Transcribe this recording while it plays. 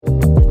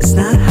It's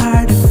not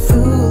hard to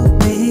fool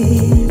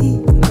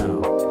me.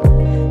 No.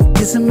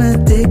 'Cause I'm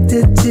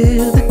addicted to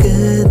the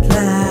good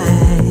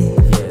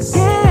life. Yes.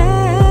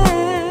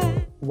 Yeah.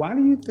 Why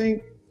do you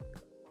think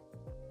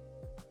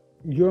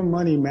your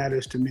money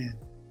matters to men?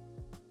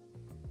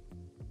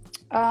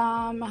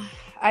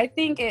 I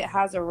think it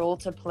has a role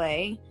to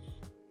play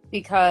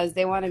because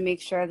they want to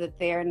make sure that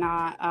they're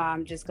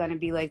not just going to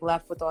be like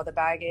left with all the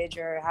baggage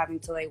or having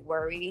to like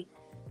worry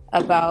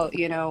about,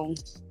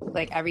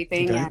 like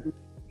everything. Okay. And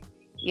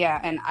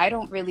yeah, and I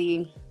don't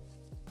really,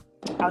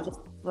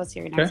 let's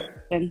hear your next Okay.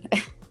 question.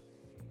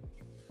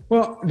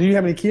 Well, do you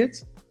have any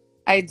kids?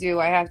 I do.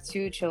 I have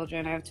 2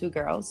 children. I have 2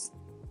 girls.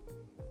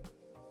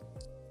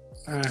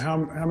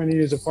 How many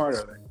years apart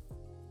are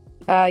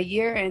they? A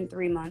year and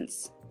 3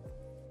 months.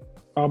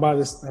 All by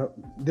this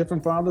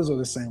different fathers or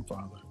the same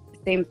father?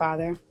 Same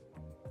father.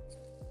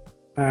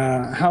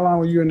 How long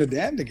were you and the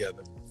dad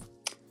together?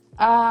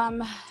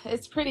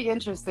 It's pretty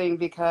interesting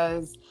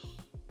because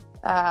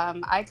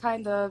I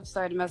kind of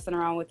started messing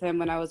around with him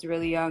when I was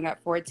really young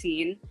at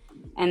 14.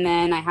 And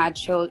then I had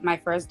my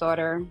first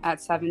daughter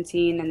at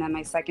 17 and then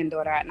my second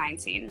daughter at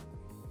 19.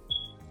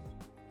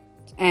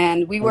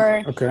 And we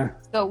were,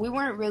 so we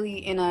weren't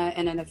really in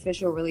an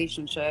official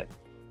relationship,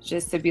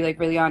 just to be like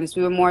really honest.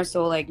 We were more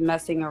so like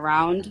messing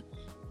around.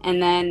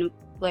 And then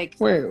like...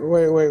 Wait.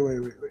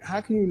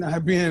 How can you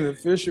not be in an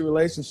official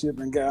relationship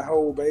and got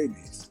whole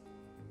babies?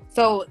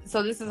 So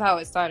this is how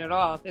it started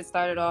off. It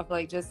started off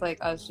like just like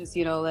us just,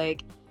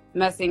 like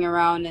messing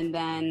around. And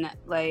then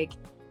like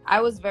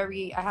I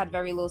had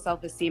very low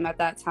self-esteem at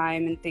that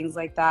time and things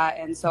like that.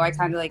 And so I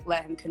kind of like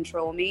let him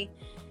control me.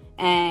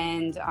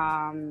 And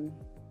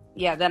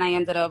then I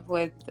ended up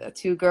with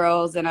 2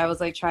 girls and I was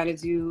like trying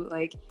to do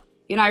like,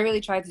 I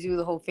really tried to do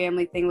the whole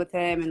family thing with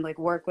him and like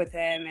work with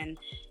him.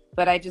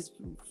 But I just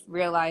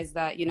realized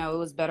that, it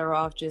was better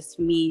off just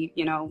me,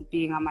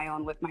 being on my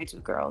own with my 2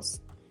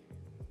 girls.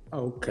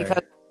 Okay.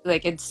 Because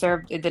like it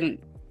didn't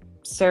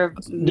serve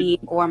me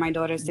or my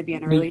daughters to be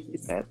in a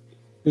relationship.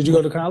 Did you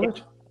go to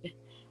college?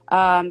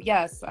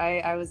 Yes,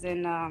 I was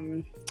in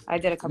I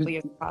did a couple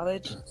years of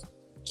college.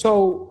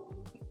 So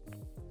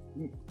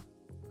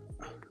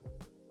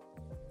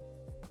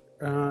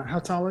how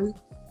tall are you?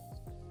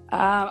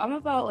 I'm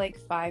about like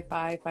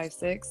 5'5",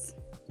 5'6".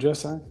 Dress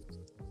size?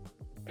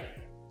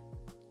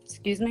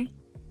 Excuse me?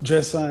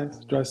 Dress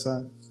size.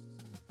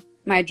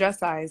 My dress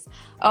size.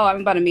 Oh,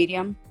 I'm about a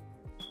medium.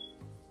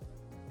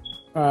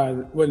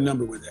 What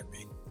number would that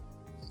be?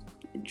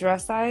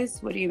 Dress size?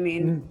 What do you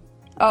mean? Mm-hmm.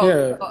 Oh,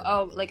 yeah.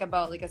 Like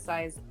about like a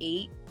size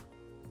 8.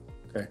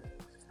 Okay.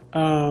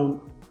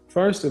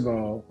 First of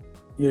all,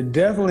 you're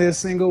definitely a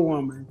single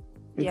woman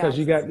because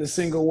you got the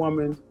single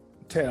woman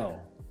tell.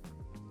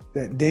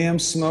 That damn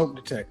smoke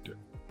detector.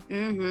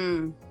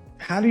 Mm-hmm.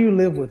 How do you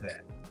live with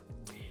that?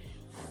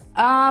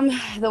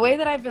 The way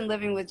that I've been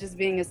living with just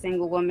being a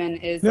single woman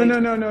is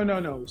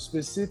No.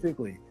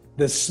 Specifically,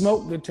 the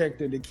smoke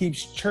detector that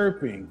keeps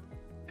chirping.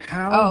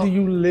 How do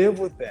you live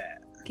with that?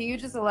 Can you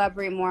just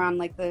elaborate more on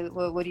like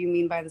what do you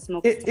mean by the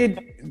smoke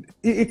detector?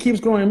 It keeps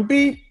going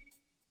beep.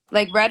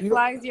 Like red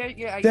flags?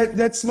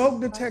 That smoke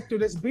detector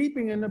that's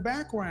beeping in the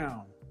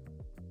background.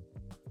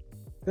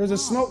 There's a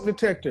smoke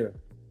detector.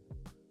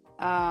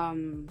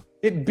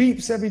 It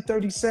beeps every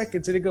 30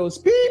 seconds and it goes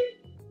beep.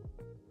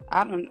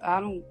 I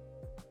don't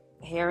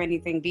hear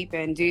anything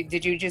beeping.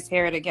 Did you just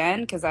hear it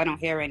again? Because I don't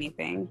hear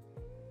anything.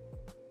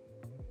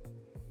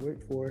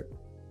 Wait for it.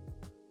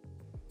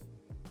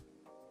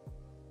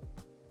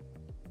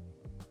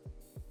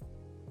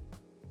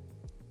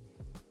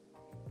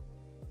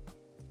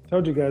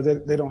 Told you guys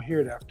that they don't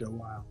hear it after a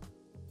while.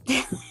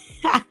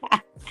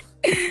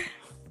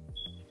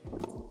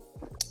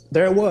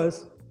 There it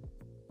was.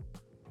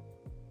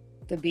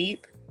 The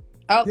beep?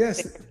 Oh,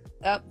 yes.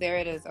 There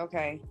it is.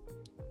 Okay.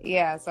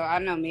 Yeah, so I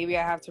don't know. Maybe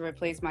I have to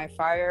replace my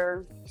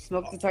fire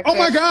smoke detector. Oh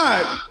my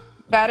God!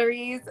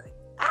 Batteries.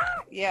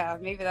 Yeah,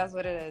 maybe that's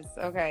what it is.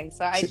 Okay,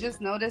 so I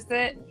just noticed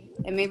it,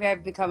 and maybe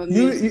I've become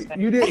immune.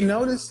 You didn't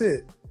notice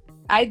it.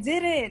 I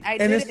didn't.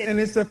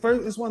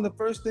 It's one of the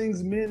first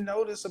things men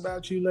notice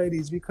about you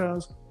ladies,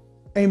 because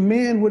a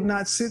man would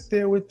not sit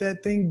there with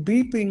that thing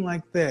beeping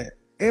like that.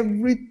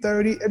 Every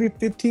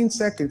 15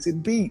 seconds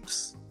it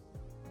beeps.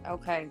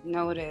 Okay,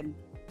 noted.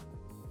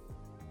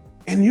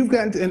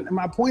 And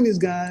my point is,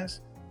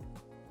 guys,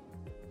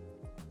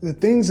 the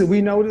things that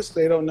we notice,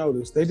 they don't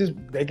notice.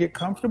 They get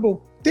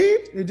comfortable.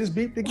 Beep, it just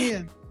beeped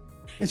again.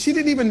 And she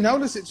didn't even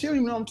notice it. She don't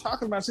even know what I'm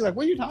talking about. She's like,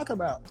 what are you talking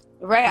about?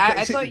 Right.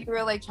 I thought you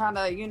were like trying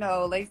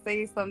to, like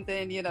say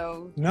something,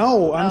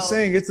 No, I'm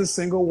saying it's a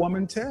single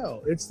woman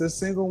tell. It's the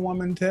single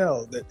woman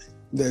tell that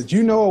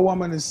a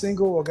woman is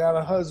single or got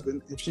a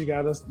husband if she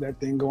got that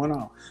thing going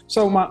on.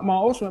 So my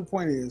ultimate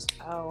point is,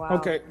 oh, wow.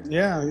 Okay,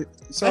 yeah.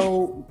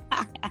 So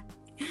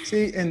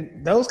see,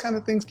 and those kind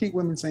of things keep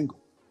women single.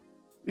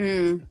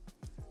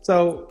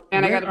 So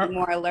and I got to be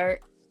more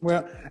alert.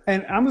 Well,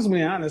 and I'm just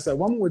being honest. A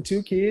woman with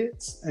 2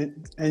 kids,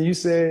 and you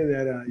say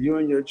that you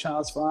and your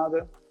child's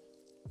father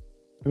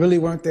really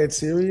weren't that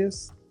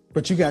serious,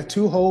 but you got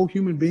 2 whole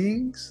human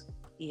beings.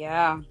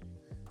 Yeah.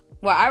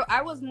 Well,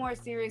 I was more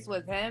serious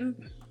with him,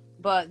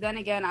 but then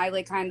again, I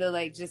like kind of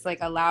like just like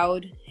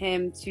allowed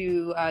him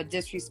to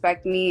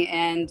disrespect me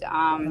and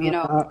I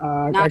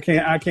not.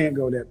 can't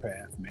go that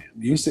path, man.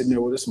 You sitting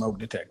there with a smoke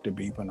detector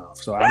beeping off,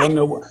 so I don't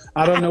know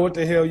what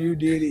the hell you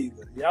did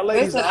either. Y'all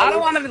ladies Listen, I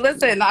don't always, want to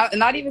listen.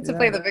 Not even to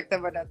play yeah. the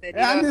victim or nothing.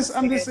 Yeah,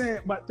 I'm just saying.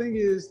 My thing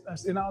is,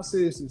 in all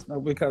seriousness, no,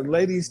 because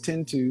ladies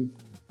tend to,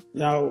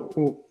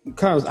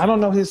 because I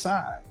don't know his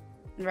side,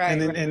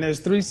 Right. and there's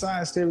three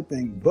sides to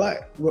everything.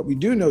 But what we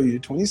do know, you're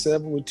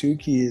 27 with two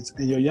kids,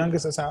 and your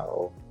youngest is how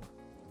old?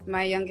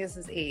 My youngest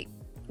is 8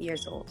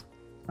 years old.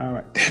 All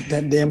right,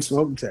 that damn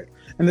smoke detector.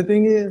 And the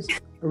thing is,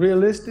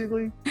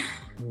 realistically,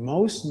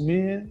 most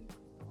men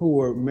who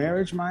are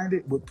marriage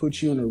minded would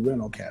put you in a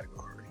rental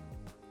category.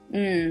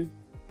 Mm.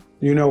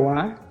 You know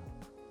why?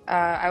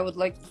 I would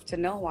like to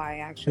know why,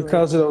 actually.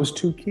 Because of those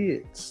two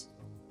kids.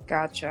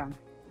 Gotcha.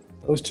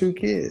 Those two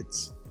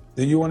kids.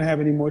 Do you want to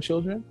have any more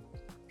children?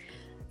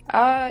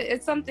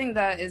 It's something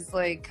that is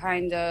like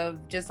kind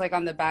of just like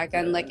on the back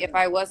end. Like if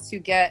I was to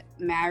get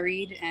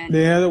married and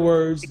In other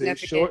words,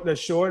 the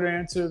short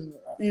answer.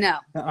 No.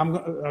 I'm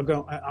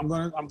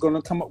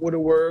gonna come up with a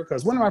word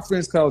because one of my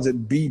friends calls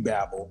it bee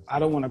babble. I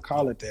don't want to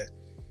call it that,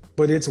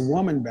 but it's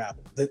woman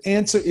babble. The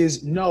answer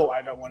is no.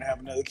 I don't want to have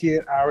another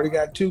kid. I already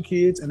got two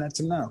kids, and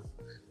that's enough.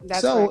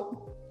 That's right.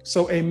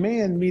 So a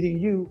man meeting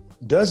you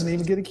doesn't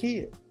even get a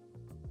kid.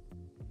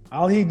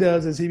 All he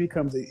does is he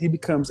becomes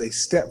a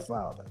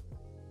stepfather.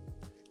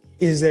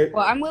 Is there?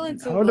 Well, I'm willing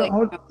to. Hold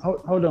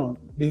on.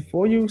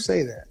 Before you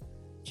say that,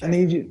 Sure. I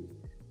need you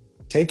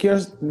take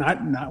yours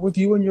not with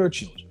you and your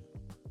children.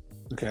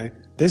 Okay,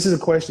 this is a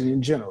question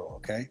in general.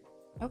 Okay.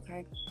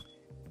 Okay.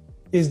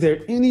 Is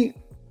there any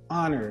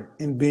honor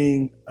in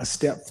being a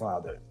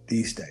stepfather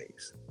these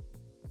days?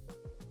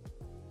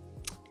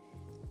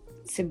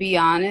 To be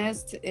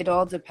honest, it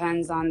all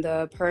depends on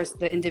the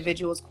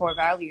individual's core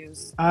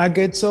values. I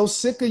get so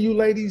sick of you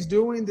ladies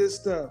doing this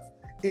stuff.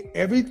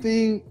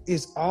 Everything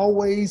is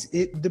always,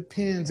 it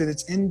depends, and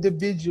it's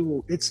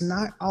individual. It's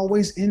not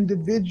always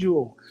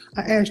individual.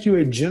 I asked you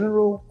a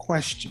general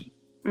question.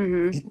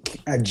 Mm-hmm.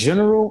 A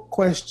general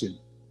question.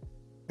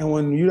 And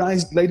when you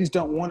guys, ladies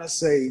don't want to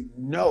say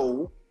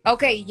no.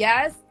 Okay,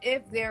 yes,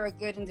 if they're a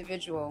good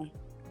individual,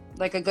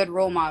 like a good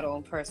role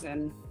model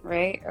person,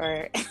 right?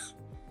 Or,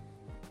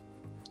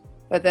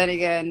 but then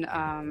again,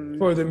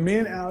 for the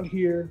men out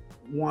here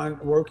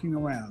working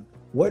around,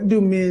 what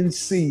do men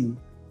see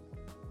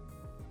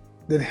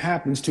that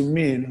happens to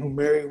men who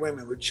marry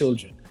women with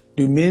children?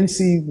 Do men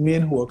see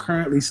men who are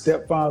currently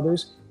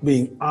stepfathers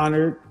being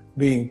honored,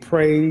 being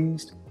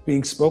praised,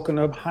 being spoken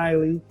of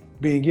highly,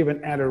 being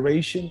given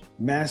adoration,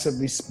 massive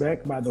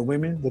respect by the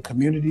women, the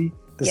community,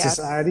 the Yes.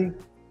 society?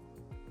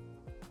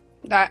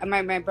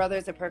 my brother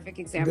is a perfect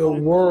example.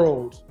 The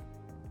world.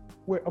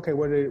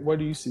 Where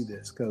do you see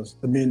this? Because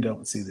the men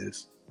don't see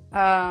this.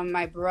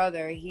 My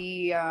brother,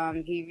 he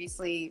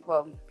recently,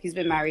 well, he's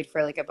been married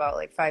for like about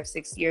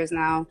 5-6 years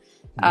now.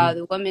 Mhm.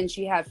 The woman,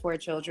 she had 4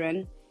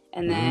 children,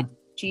 and then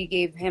she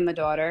gave him a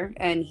daughter,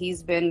 and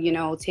he's been,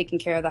 taking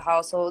care of the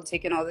household,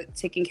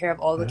 taking care of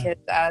all the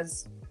kids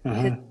as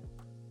his.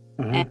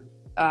 And,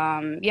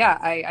 yeah,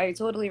 I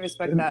totally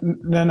respect that.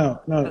 No.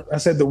 I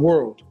said the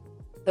world.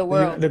 The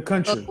world, the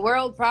country. The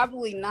world,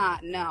 probably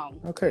not. No.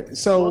 Okay,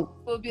 so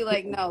we'll be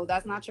like, no,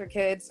 that's not your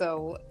kid.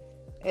 So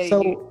as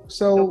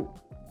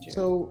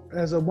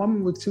a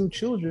woman with 2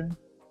 children,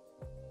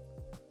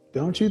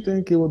 don't you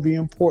think it would be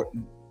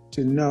important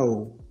to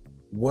know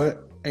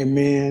what a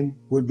man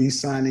would be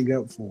signing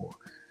up for?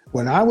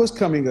 When I was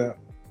coming up,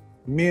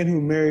 men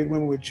who married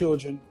women with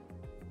children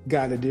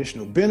got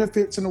additional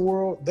benefits in the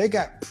world. They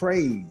got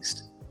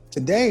praised.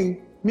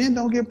 Today, men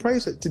don't get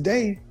praised.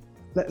 Today,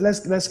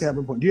 let's have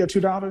a point. Do you have 2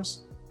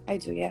 daughters? I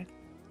do, yeah.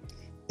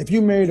 If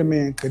you married a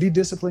man, could he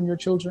discipline your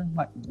children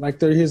like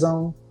they're his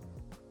own?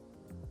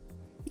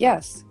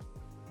 Yes.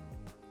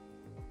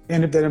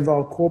 And if that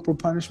involved corporal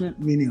punishment,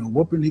 meaning a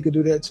whooping, he could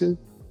do that too?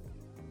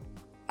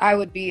 I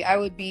would be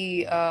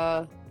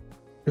Here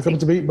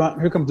comes the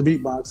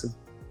beatboxing.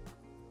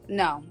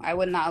 No, I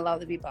would not allow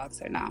the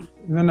beatboxer now.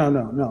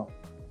 No.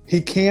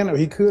 He can, or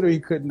he could, or he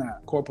could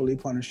not corporally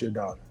punish your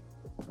daughter.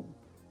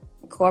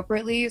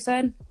 Corporately, you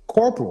said?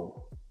 Corporal.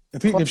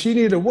 If she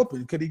needed a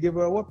whooping, could he give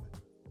her a whooping?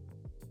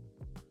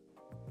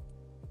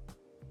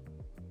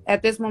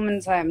 At this moment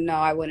in time, no,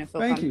 I wouldn't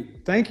feel comfortable.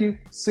 Thank you.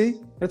 See,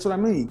 that's what I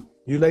mean.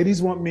 You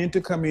ladies want men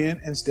to come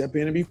in and step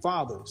in and be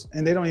fathers,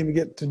 and they don't even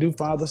get to do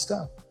father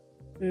stuff.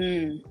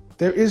 There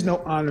is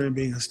no honor in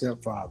being a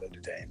stepfather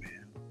today, man.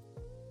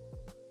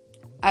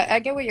 I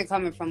get where you're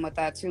coming from with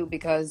that too,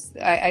 because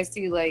I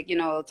see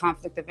a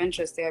conflict of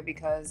interest there,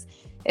 because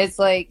it's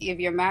like if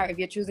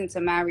you're choosing to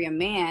marry a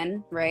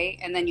man, right,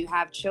 and then you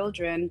have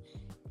children,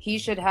 he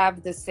should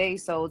have the say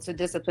so to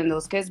discipline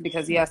those kids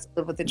because he has to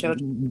live with the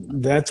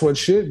children. That's what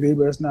should be,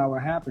 but that's not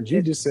what happens.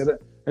 You just said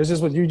it. That's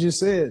just what you just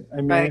said.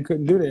 A man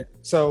couldn't do that.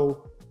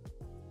 So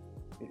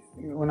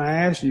when I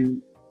asked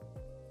you,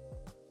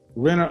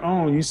 rent or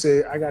own, you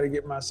said, I got to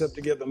get myself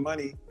together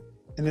money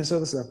and this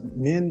other stuff.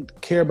 Men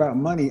care about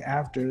money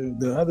after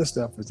the other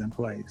stuff is in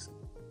place.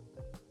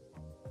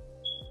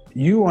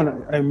 You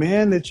want a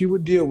man that you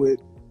would deal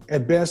with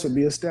at best would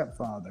be a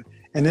stepfather,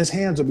 and his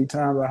hands will be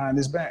tied behind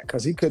his back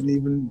because he couldn't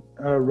even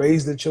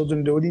raise the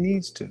children to do what he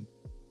needs to,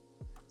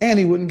 and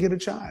he wouldn't get a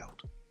child.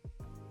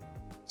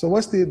 So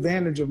what's the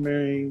advantage of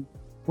marrying?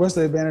 What's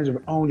the advantage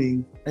of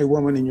owning a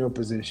woman in your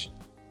position?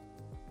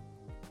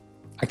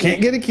 I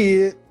can't get a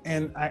kid,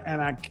 and I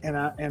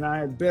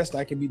at best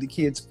I can be the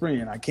kid's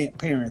friend. I can't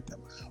parent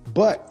them,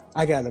 but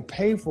I got to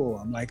pay for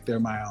them like they're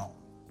my own.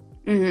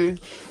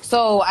 Mm-hmm.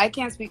 So I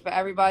can't speak for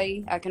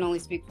everybody. I can only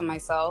speak for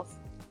myself,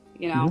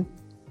 you know.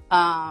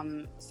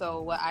 Mm-hmm.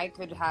 So what I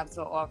could have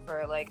to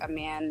offer, like a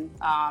man,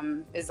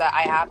 is that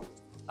I have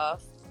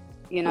stuff,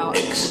 you know.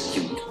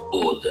 Execute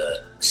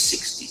Order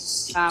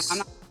 66. I'm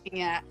not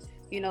looking at,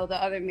 you know,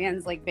 the other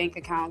man's like bank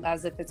account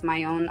as if it's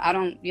my own. I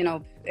don't, you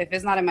know, if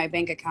it's not in my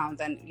bank account,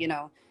 then, you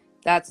know,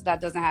 that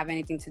doesn't have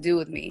anything to do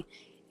with me.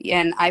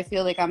 And I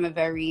feel like I'm a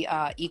very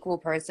equal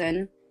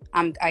person.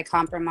 I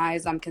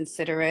compromise, I'm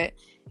considerate,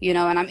 you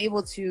know, and I'm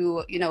able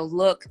to, you know,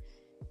 look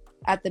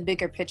at the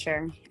bigger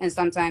picture. And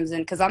sometimes,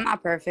 and because I'm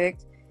not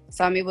perfect,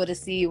 so I'm able to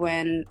see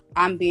when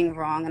I'm being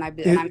wrong, and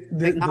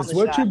does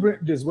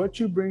what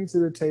you bring to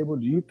the table,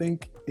 do you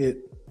think it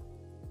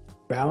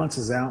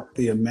balances out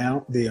the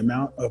amount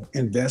of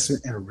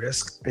investment and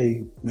risk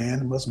a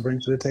man must bring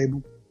to the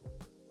table?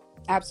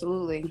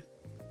 Absolutely.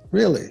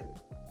 Really?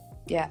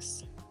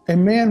 Yes. A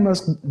man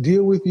must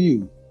deal with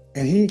you,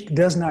 and he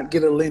does not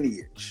get a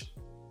lineage.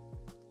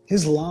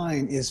 His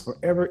line is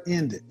forever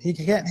ended. He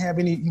can't have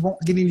any, he won't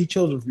get any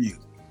children from you.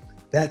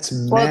 That's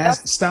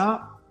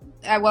stop.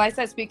 Well, I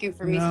said speaking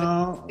for me.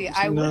 No,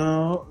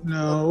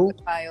 No.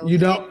 You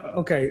don't.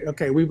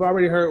 Okay. We've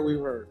already heard what we've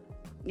heard.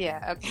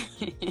 Yeah.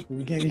 Okay.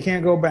 You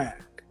can't go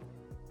back.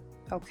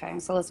 Okay.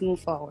 So let's move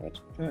forward.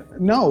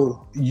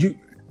 No, you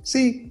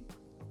see.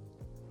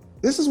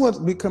 This is what's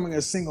becoming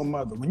a single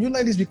mother. When you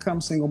ladies become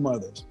single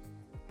mothers,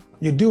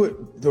 you do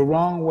it the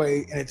wrong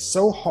way, and it's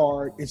so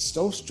hard, it's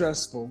so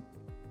stressful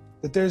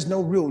that there's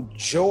no real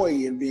joy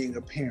in being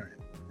a parent.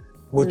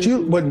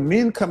 What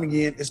men coming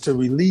in is to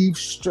relieve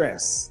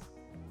stress.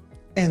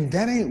 And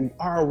that ain't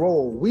our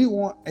role. We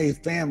want a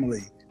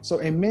family. So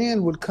a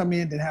man would come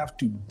in and have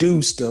to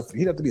do stuff.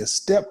 He'd have to be a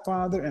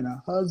stepfather and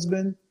a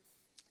husband.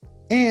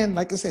 And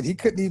like I said, he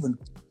couldn't even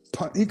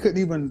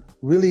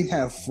really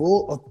have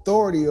full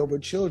authority over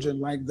children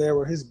like they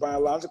were his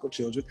biological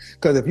children.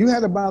 Because if you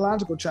had a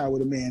biological child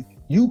with a man,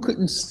 you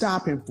couldn't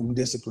stop him from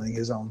disciplining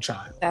his own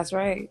child. That's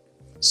right.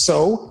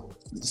 So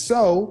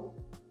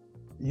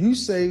you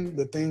say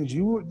the things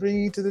you would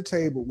bring to the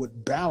table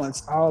would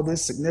balance all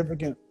this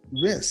significant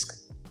risk.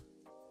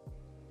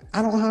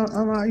 I don't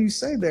know how you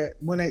say that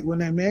when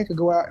a man could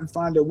go out and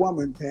find a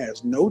woman that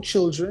has no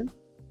children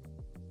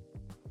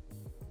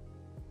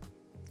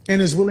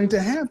and is willing to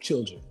have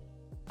children.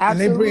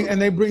 Absolutely. And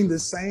they bring the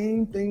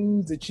same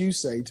things that you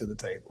say to the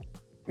table.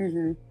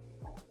 Mm-hmm.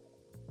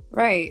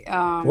 Right.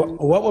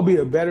 What would be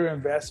a better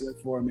investment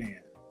for a man?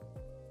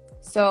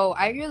 So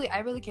I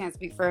really can't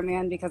speak for a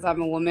man because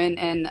I'm a woman,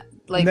 and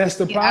like that's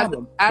the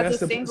problem. As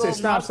a single mother.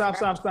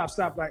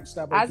 Stop. Right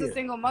as a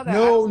single mother.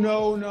 No.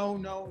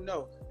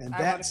 And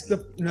that's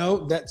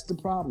the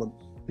problem,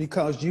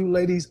 because you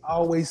ladies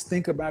always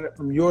think about it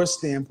from your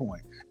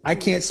standpoint. I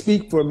can't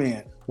speak for a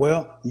man.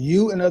 Well,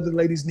 you and other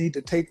ladies need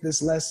to take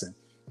this lesson.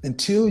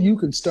 Until you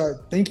can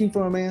start thinking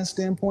from a man's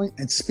standpoint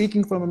and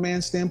speaking from a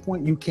man's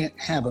standpoint, you can't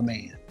have a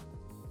man.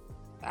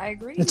 I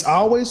agree. It's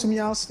always from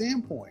y'all's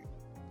standpoint.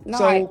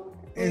 No,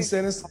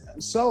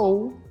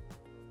 so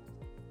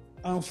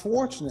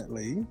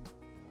unfortunately,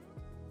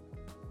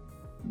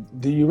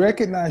 do you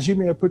recognize you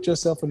may have put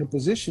yourself in a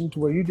position to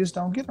where you just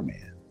don't get a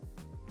man,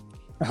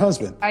 a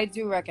husband? I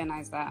do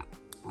recognize that.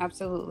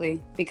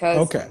 Absolutely. Because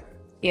okay.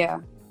 Yeah.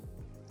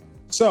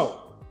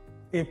 So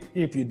if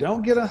you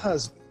don't get a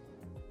husband,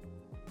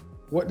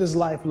 what does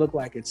life look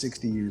like at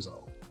 60 years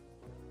old?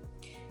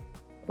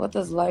 What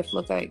does life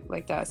look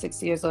like that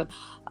 60 years old?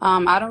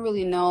 I don't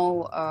really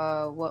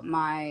know what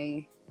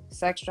my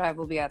sex drive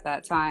will be at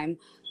that time,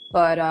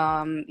 but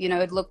you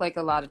know, it looked like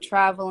a lot of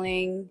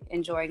traveling,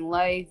 enjoying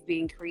life,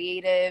 being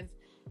creative,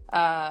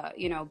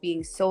 you know,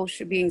 being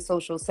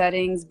social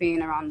settings,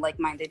 being around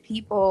like-minded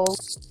people,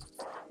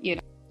 you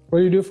know. What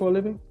do you do for a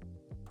living?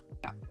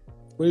 Yeah.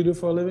 What do you do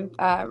for a living?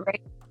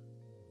 Right.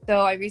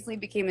 So I recently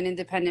became an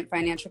independent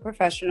financial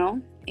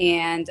professional,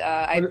 and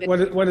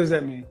what does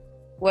that mean?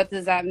 What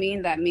does that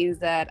mean? That means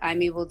that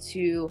I'm able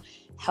to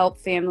help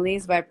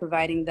families by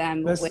providing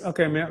them with...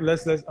 Okay, man.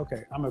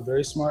 Okay. I'm a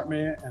very smart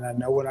man, and I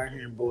know what I'm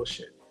hearing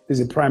bullshit. Is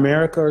it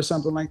Primerica or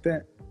something like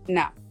that?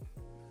 No.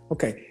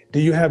 Okay. Do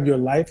you have your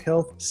life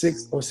health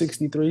 6 or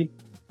 63?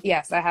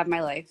 Yes, I have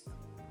my life.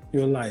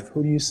 Your life.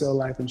 Who do you sell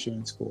life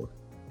insurance for?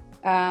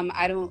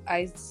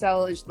 I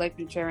sell life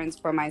insurance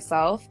for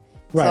myself.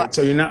 Right.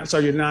 So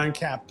you're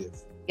non-captive.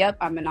 Yep,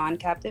 I'm a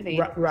non-captive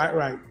agent.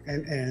 Right.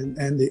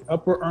 And the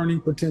upper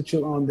earning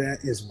potential on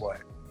that is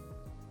what?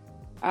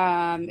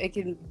 It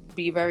can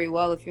be very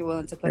well if you're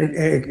willing to put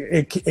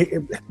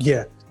in.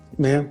 Yeah,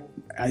 ma'am.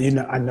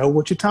 I know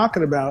what you're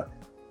talking about.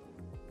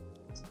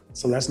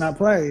 So let's not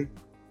play.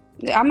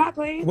 I'm not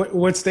playing.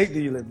 What state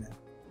do you live in?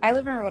 I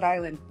live in Rhode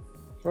Island.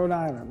 Rhode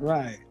Island,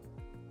 right.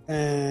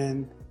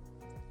 And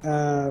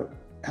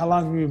how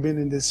long have you been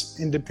in this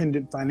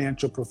independent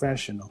financial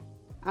professional?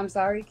 I'm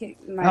sorry.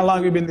 How long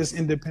have you been this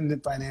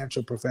independent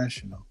financial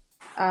professional?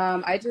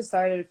 I just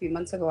started a few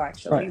months ago,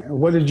 actually. Right.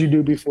 What did you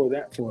do before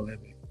that for a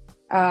living?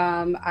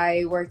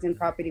 I worked in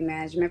property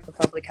management for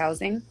public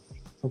housing.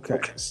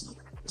 Okay.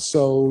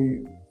 So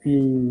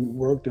you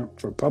worked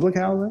for public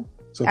housing?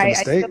 So for the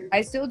state?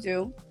 I still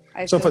do.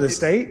 So for the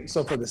state?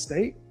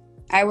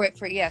 I work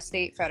for,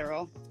 state,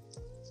 federal.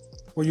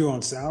 Were you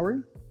on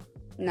salary?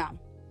 No.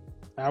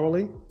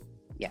 Hourly?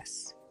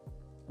 Yes.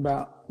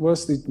 About,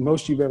 what's the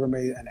most you've ever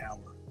made an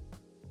hour?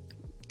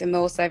 The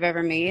most I've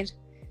ever made?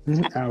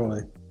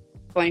 Hourly.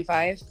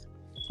 25.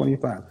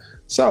 25.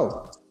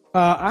 So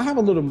I have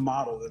a little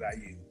model that I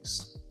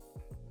use.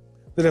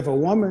 That if a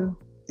woman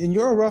in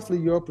roughly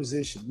your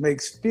position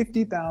makes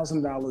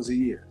 $50,000 a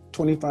year,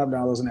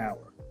 $25 an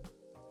hour,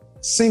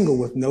 single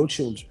with no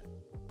children,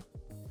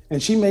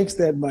 and she makes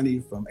that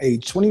money from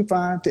age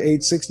 25 to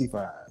age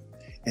 65,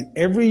 and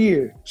every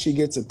year she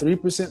gets a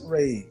 3%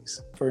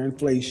 raise for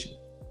inflation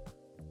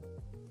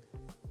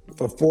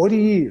for 40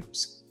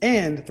 years,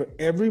 and for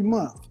every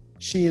month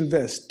she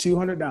invests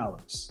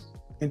 $200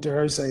 into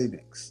her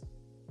savings.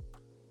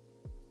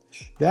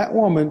 That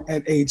woman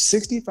at age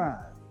 65,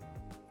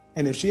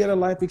 and if she had a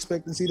life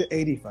expectancy to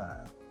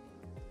 85,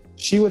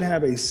 she would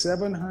have a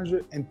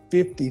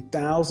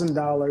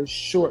 $750,000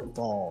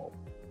 shortfall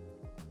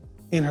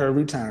in her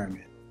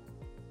retirement.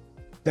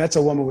 That's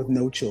a woman with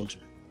no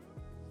children.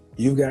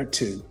 You've got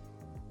 2.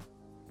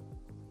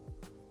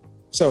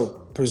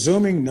 So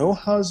presuming no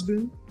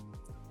husband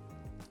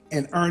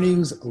and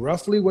earnings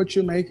roughly what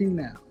you're making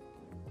now,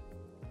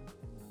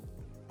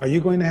 are you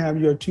going to have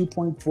your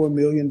 $2.4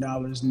 million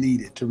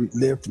needed to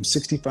live from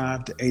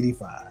 65 to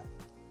 85?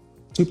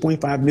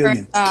 2.5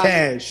 million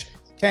cash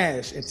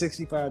at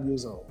 65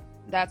 years old.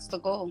 That's the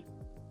goal.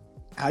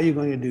 How are you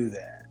going to do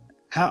that?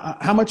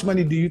 How much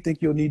money do you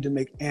think you'll need to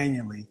make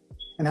annually?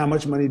 And how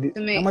much money to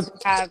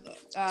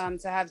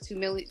have 2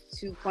 million,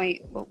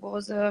 what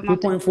was the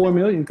amount? 2.4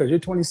 million, because you're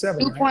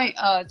 27, right?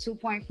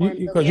 2.4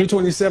 million. Because you're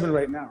 27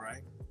 right now,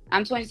 right?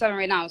 I'm 27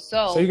 right now,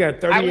 so you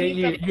got 38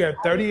 years. You got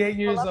 38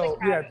 years old.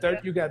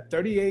 You got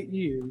 38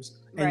 years,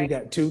 and right. You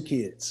got 2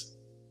 kids.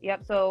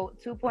 Yep. So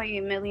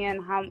 2.8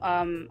 million,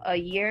 a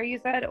year you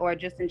said, or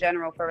just in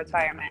general for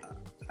retirement?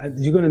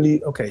 You're going to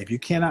need. Okay, if you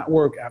cannot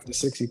work after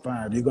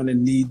 65, you're going to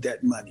need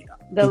that money.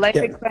 The life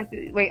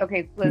expectancy. Wait.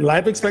 Okay.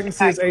 Life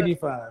expectancy is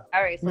 85.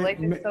 All right. So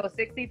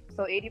 60.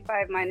 So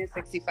 85 minus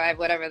 65,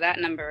 whatever that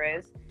number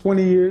is.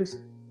 20 years.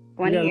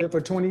 20 you got to live for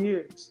 20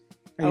 years.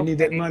 And you need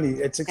that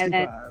money at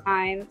 65.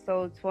 And then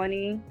so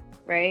 20,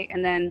 right?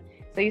 And then,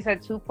 so you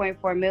said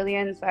 2.4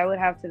 million. So I would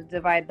have to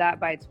divide that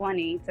by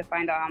 20 to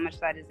find out how much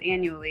that is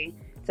annually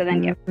to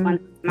then get one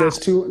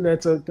amount.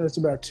 That's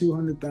about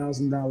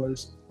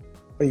 $200,000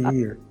 a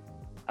year.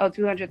 Oh,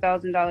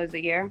 $200,000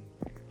 a year?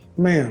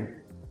 Ma'am,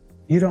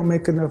 you don't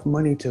make enough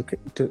money to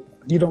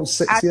you don't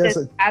say,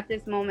 at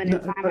this moment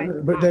in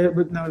time. But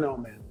no,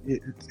 man.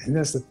 And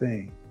that's the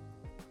thing.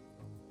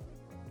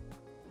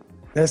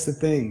 That's the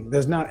thing.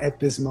 There's not at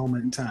this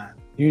moment in time.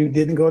 You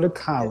didn't go to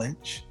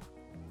college,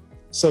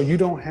 so you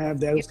don't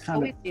have those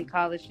kind of. In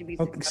college to be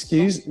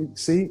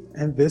see,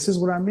 and this is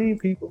what I mean,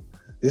 people.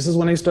 This is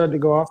when they start to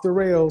go off the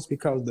rails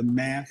because the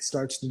math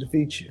starts to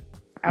defeat you.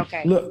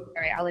 Okay. Look,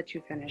 all right, I'll let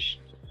you finish.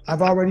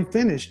 I've already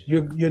finished.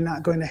 You're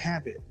not going to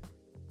have it.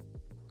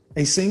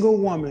 A single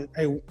woman,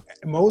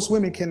 most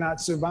women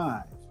cannot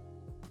survive,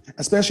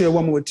 especially a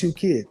woman with 2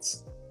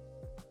 kids.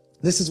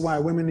 This is why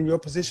women in your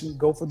position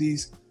go for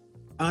these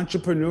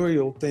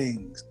entrepreneurial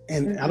things.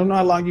 And I don't know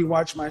how long you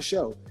watch my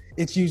show.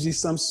 It's usually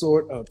some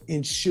sort of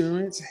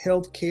insurance,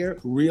 healthcare,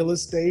 real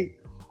estate,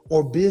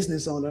 or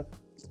business owner,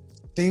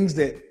 things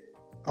that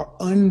are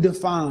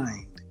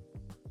undefined.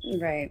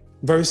 Right.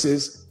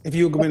 Versus if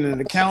you go in an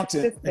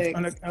accountant,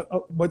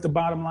 what the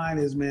bottom line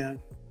is, man,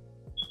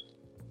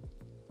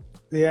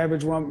 the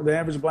average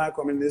Black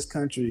woman in this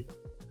country,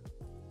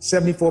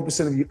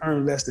 74% of you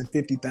earn less than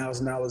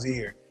 $50,000 a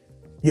year.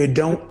 You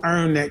don't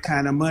earn that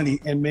kind of money.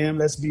 And ma'am,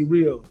 let's be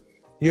real.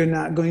 You're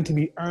not going to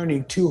be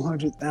earning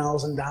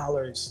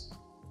 $200,000.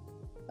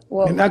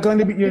 Well,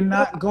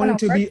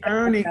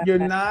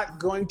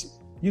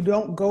 you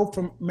don't go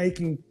from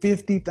making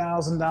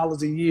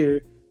 $50,000 a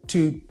year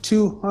to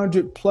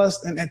 200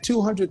 plus, and at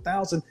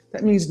 200,000,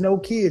 that means no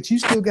kids. You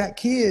still got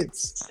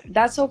kids.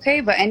 That's okay,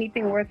 but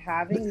anything worth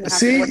having.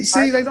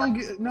 They don't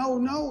get,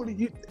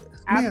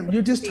 ma'am,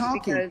 you're just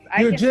talking.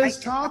 You're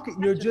just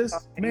talking.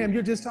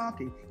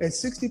 At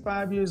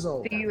 65 years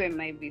old. To you, it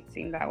might be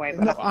seen that way.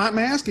 But no, I'm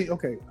asking,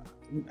 okay,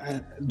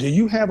 do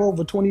you have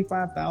over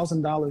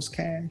 $25,000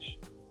 cash?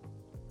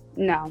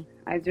 No,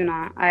 I do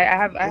not. I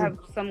have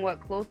somewhat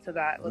close to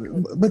that.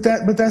 But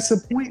that's the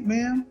point,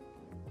 ma'am.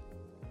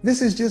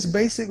 This is just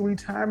basic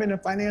retirement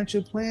and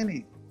financial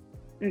planning.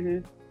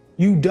 Mhm.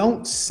 You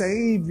don't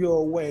save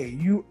your way.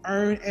 You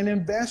earn and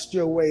invest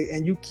your way,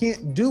 and you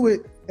can't do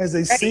it as a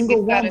Right,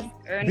 single you gotta woman.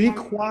 earn Be more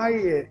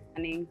quiet.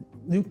 money.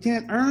 You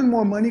can't earn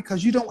more money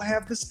because you don't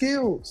have the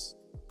skills.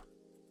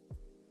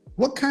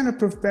 What kind of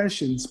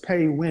professions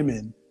pay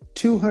women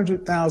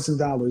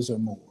 $200,000 or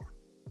more?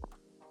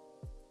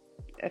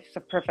 If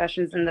the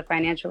professions in the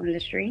financial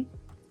industry.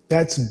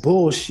 That's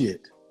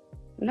bullshit.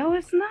 No,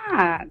 it's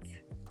not.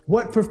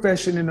 What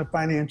profession in the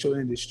financial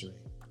industry?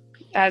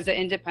 As an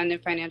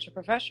independent financial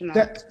professional.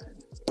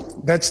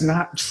 That's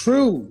not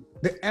true.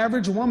 The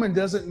average woman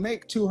doesn't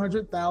make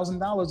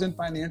 $200,000 in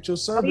financial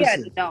Oh yeah,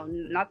 services. no,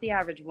 not the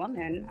average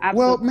woman.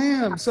 Well, Absolutely.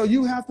 ma'am, so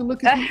you have to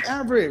look at the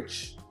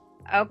average.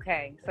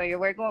 Okay, so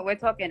we're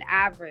talking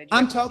average.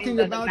 I'm You're saying talking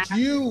the about masses.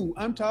 you.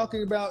 I'm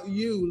talking about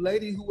you,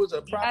 lady who was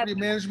a property Yes,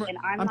 management. and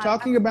I'm I'm not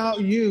talking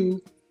about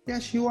you.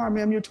 Yes, you are,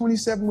 ma'am. You're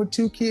 27 with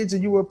 2 kids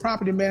and you were a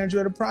property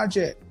manager at a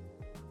project.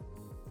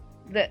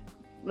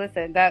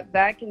 Listen,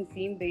 that can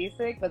seem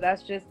basic, but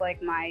that's just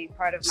like my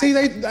part of my. See,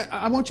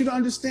 I want you to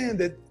understand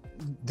that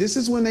this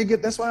is when they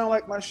get, that's why I don't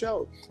like my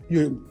show.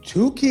 You're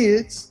 2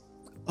 kids,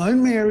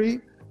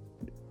 unmarried,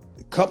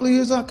 a couple of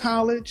years of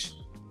college,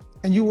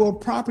 and you were a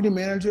property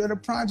manager at a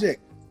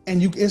project.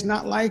 And it's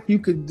not like you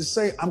could just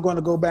say, I'm going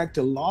to go back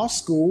to law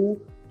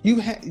school.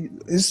 This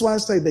is why I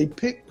say they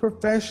pick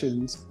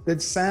professions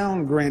that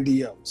sound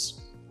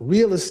grandiose.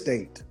 Real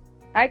estate.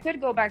 I could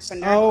go back to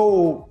nursing.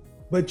 Oh,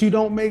 but you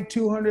don't make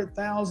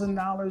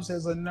 $200,000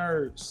 as a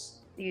nurse.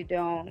 You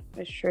don't.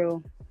 It's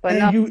true. But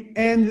And no,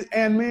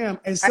 and ma'am,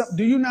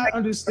 do you not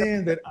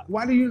understand that?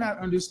 Why do you not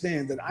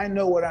understand that I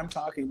know what I'm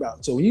talking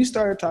about? So when you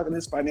started talking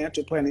this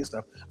financial planning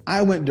stuff,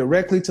 I went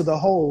directly to the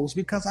holes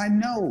because I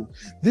know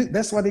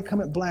that's why they come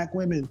at Black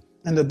women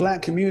and the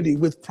Black community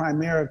with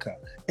Primerica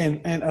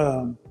and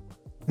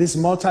this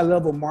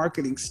multi-level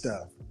marketing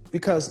stuff.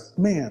 Because,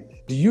 man,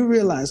 do you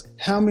realize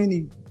how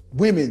many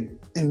women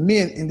and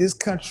men in this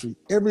country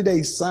every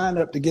day sign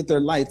up to get their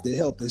life, their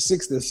health, they're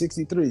 60, they're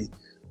 63.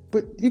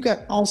 But you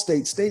got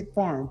Allstate, State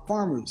Farm,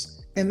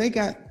 Farmers, and they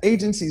got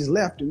agencies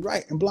left and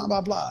right and blah,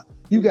 blah, blah.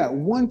 You got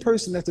one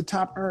person that's the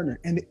top earner,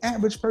 and the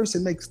average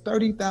person makes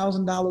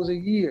 $30,000 a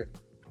year.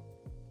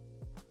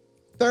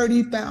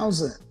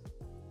 $30,000.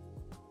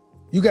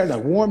 You got a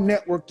warm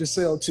network to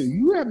sell to.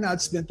 You have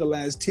not spent the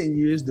last 10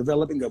 years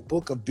developing a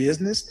book of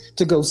business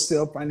to go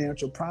sell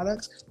financial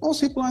products. Most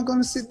people aren't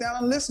going to sit down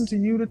and listen to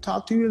you to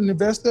talk to you and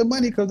invest their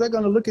money because they're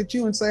going to look at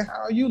you and say,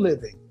 how are you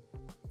living?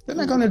 They're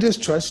not going to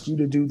just trust you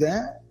to do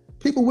that.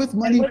 People with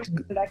money.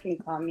 That can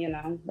come,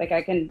 like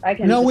I can.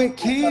 No, it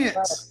can't.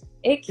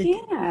 It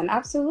can,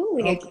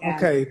 absolutely. It can.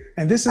 Okay,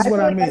 and this is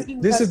what I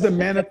mean. This is the touch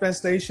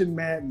manifestation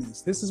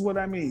madness. This is what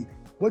I mean.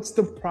 What's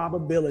the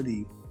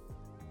probability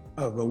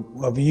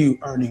of you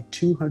earning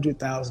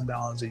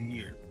 $200,000 a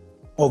year?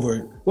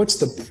 What's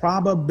the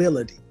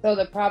probability? So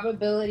the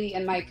probability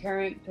in my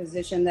current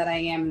position that I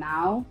am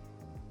now,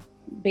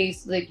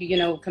 basically,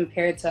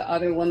 compared to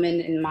other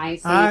women in my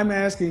same I'm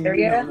asking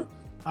area,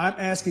 I'm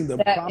asking the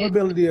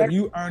probability of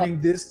you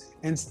earning this,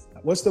 and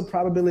what's the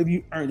probability of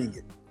you earning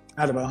it?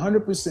 Out of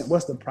 100%,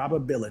 what's the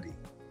probability?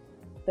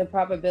 The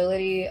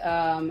probability,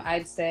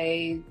 I'd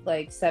say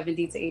like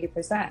 70 to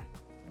 80%.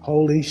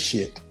 Holy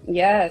shit.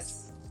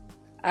 Yes.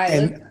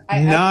 And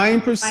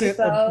 9%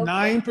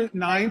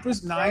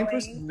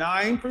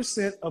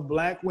 of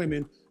Black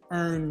women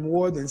earn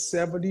more than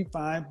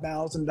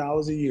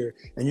 $75,000 a year.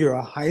 And you're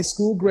a high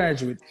school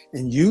graduate,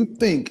 and you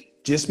think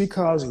just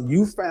because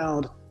you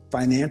found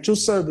financial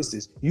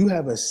services, you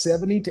have a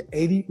 70 to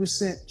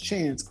 80%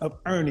 chance of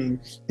earning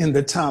in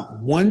the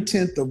top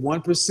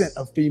 1/10%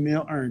 of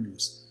female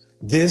earners.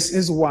 This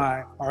is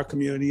why our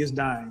community is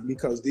dying,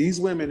 because these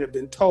women have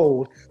been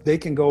told they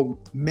can go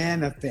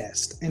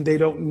manifest and they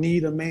don't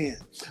need a man.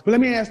 But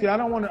let me ask you, I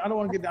don't want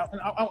to get down.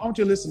 I want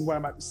you to listen to what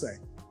I'm about to say.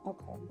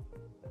 Okay.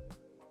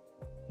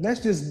 Let's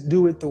just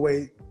do it the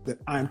way that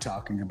I'm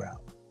talking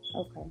about.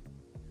 Okay.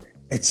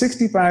 At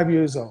 65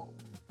 years old,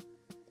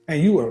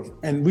 and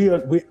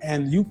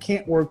you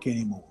can't work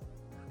anymore.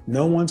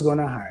 No one's going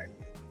to hire you.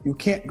 You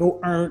can't go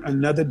earn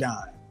another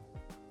dime.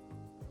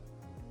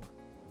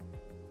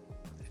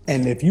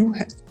 And if you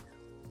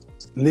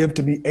live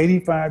to be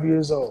 85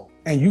 years old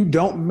and you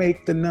don't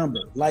make the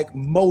number like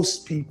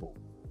most people,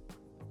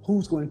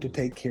 who's going to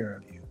take care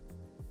of you?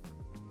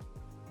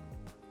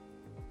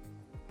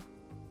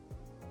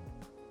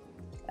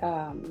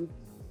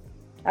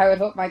 I would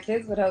hope my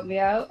kids would help me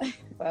out,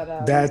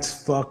 but that's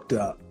fucked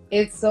up.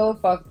 It's so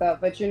fucked up.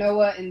 But you know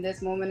what? In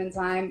this moment in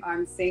time,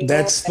 I'm single.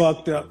 That's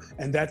fucked up,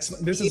 and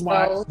this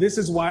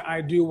is why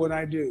I do what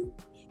I do.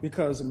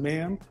 Because,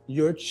 ma'am,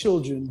 your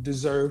children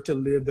deserve to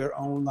live their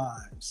own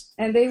lives.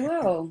 And they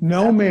will.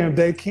 No, ma'am,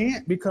 they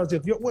can't. Because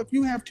if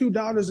you have 2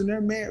 daughters and they're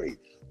married,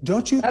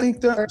 don't you think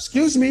that?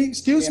 Excuse me.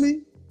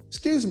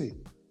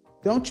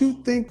 Don't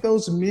you think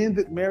those men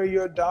that marry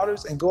your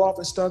daughters and go off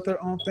and start their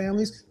own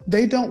families,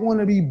 they don't want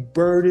to be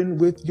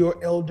burdened with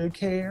your elder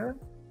care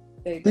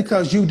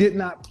because you did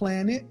not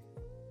plan it?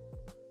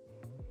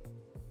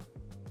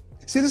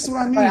 See, this is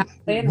what I But I'm mean.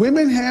 saying,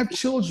 Women have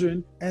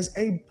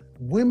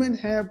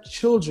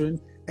children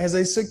as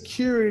a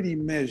security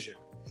measure.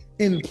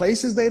 In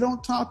places they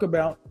don't talk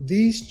about,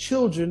 these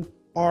children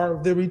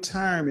are the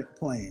retirement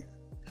plan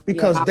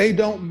because yeah, they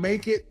don't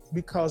make it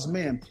because,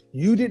 ma'am,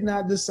 you did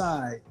not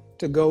decide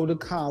to go to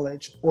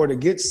college or to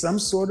get some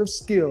sort of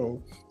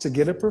skill to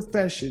get a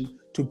profession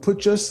to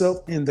put yourself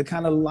in the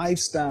kind of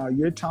lifestyle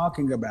you're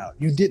talking about.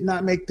 You did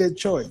not make that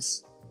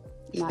choice.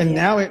 not And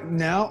yet.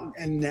 now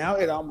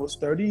at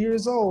almost 30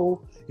 years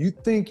old, you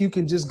think you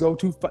can just go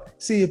too far.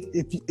 See,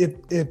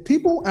 if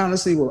people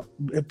honestly will,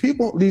 if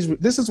people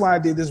this is why I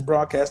did this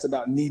broadcast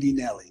about Needy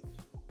Nelly.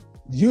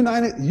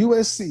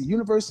 USC,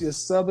 University of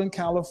Southern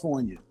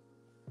California,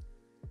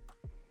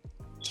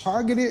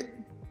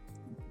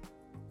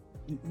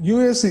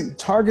 USC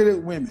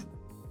targeted women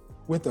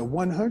with a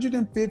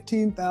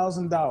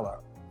 $115,000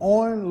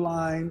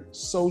 online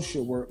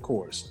social work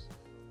course.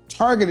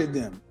 Targeted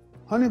them.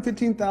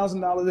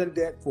 $115,000 in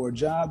debt for a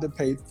job that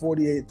paid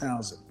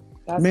 $48,000.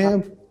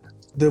 Ma'am,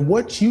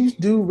 what you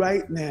do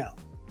right now,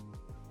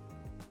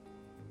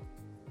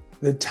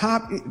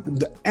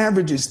 the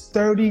average is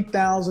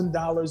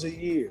 $30,000 a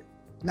year,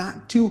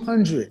 not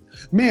 $200,000.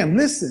 Ma'am,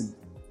 listen.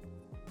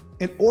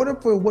 In order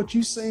for what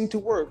you're saying to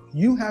work,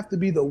 you have to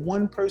be the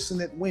one person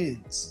that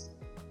wins.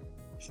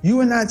 You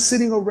are not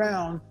sitting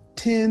around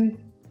 10,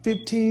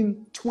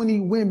 15, 20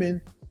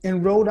 women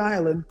in Rhode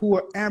Island who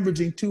are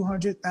averaging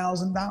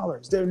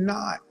 $200,000. They're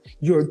not.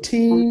 Your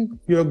team,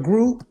 your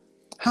group.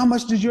 How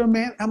much does your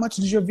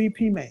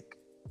VP make?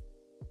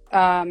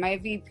 My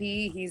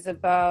VP, he's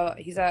at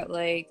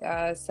like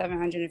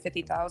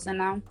 750,000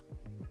 now.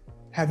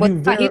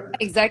 He's my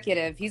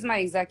executive. He's my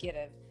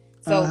executive.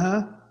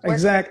 So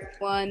exactly.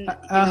 And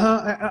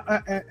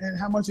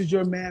how much does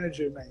your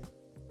manager make?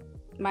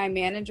 My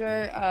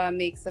manager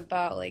makes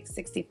about like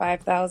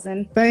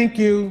 65,000. Thank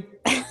you.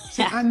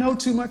 See, I know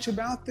too much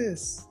about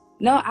this.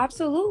 No,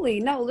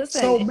 absolutely. No,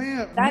 listen.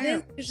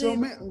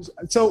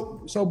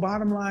 So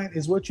bottom line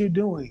is what you're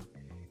doing.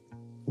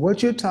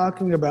 What you're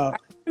talking about.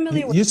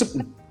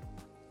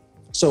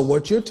 So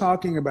what you're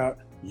talking about,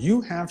 you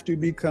have to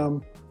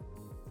become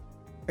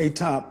a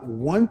top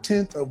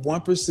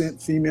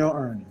 0.1% female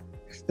earner.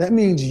 That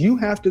means you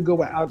have to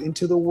go out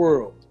into the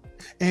world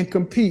and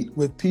compete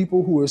with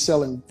people who are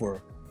selling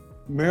for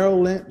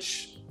Merrill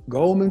Lynch,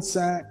 Goldman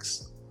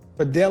Sachs,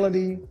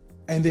 Fidelity,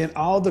 and then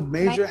all the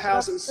major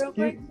houses.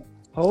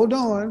 Hold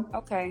on.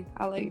 Okay,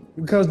 I'll let you.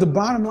 Because the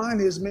bottom line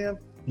is, ma'am,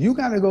 you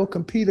got to go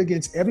compete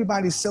against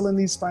everybody selling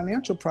these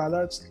financial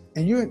products,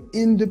 and you're an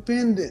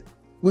independent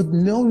with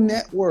no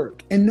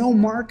network and no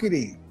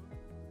marketing.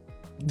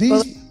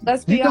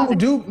 Let's be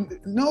honest.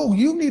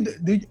 You need to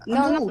do.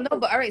 No,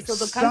 but all right. So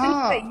the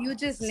companies that you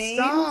just named.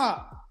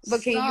 Stop.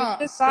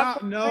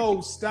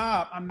 No,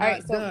 stop. I'm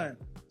not done.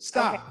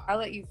 Stop. Okay, I'll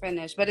let you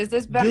finish. But is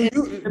this better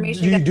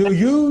information? Do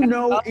you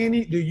know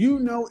any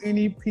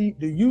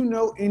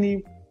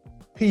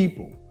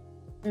people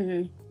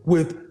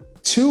with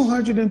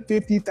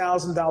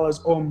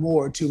 $250,000 or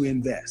more to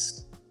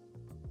invest?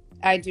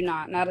 I do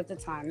not at the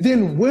time.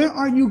 Then where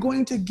are you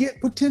going to get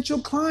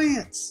potential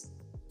clients?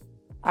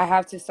 I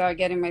have to start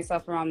getting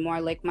myself around more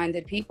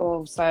like-minded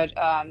people.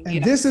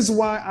 This is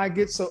why I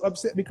get so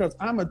upset, because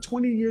I'm a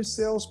 20-year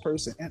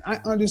salesperson and I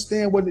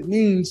understand what it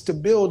means to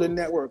build a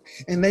network.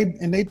 And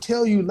they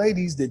tell you,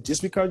 ladies, that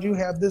just because you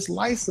have this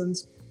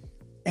license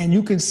and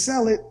you can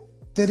sell it,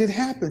 that it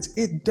happens.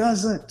 It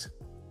doesn't.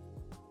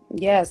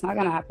 Yeah, it's not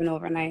going to happen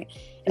overnight.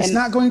 It's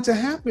not going to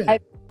happen.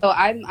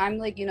 I'm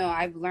like,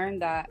 I've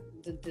learned that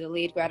the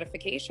delayed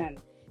gratification.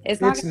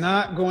 It's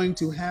not going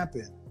to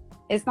happen.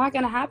 It's not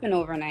going to happen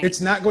overnight.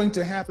 It's not going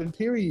to happen,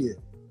 period.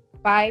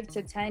 5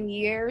 to 10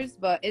 years,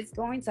 but it's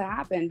going to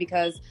happen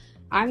because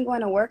I'm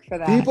going to work for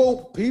that.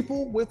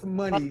 People with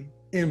money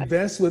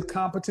invest with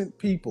competent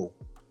people.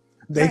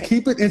 They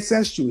keep it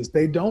incestuous.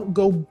 They don't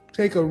go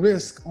take a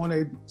risk on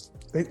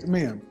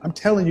ma'am, I'm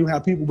telling you how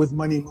people with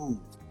money move.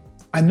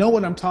 I know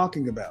what I'm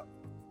talking about.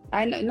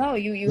 I know. No,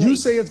 you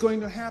say it's going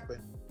to happen.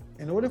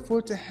 In order for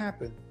it to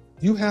happen,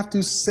 you have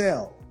to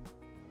sell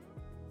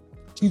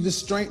to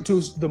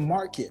the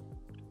market.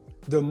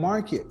 The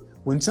market.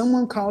 When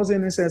someone calls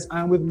in and says,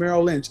 I'm with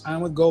Merrill Lynch,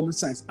 I'm with Goldman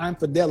Sachs, I'm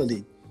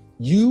Fidelity,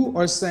 you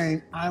are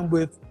saying, I'm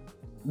with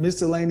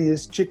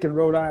Miscellaneous Chicken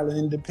Rhode Island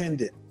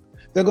Independent.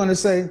 They're going to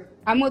say,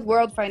 I'm with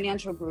World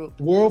Financial Group.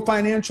 World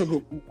Financial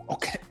Group.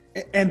 Okay.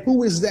 And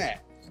who is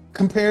that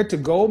compared to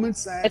Goldman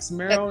Sachs,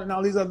 Merrill, and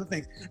all these other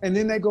things? And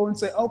then they go and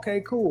say, okay,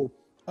 cool.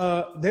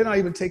 They're not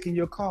even taking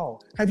your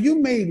call. Have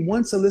you made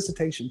one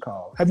solicitation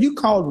call? Have you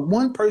called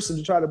one person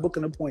to try to book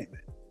an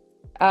appointment?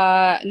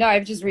 No,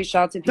 I've just reached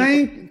out to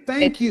people.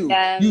 Thank you.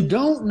 You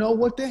don't know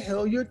what the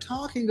hell you're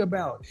talking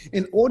about.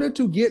 In order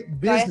to get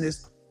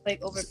business,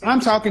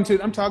 I'm talking to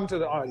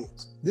the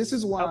audience. This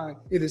is why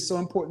it is so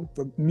important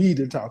for me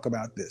to talk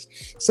about this.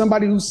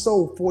 Somebody who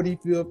sold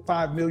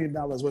 $45 million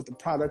worth of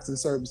products and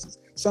services.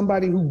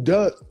 Somebody who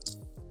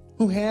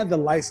who had the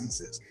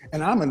licenses.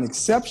 And I'm an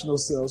exceptional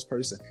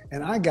salesperson.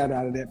 And I got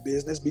out of that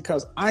business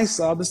because I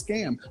saw the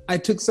scam. I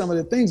took some of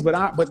the things, but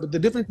the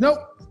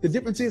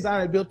difference is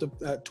I had built a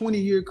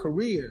 20-year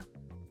career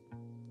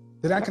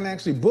that I can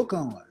actually book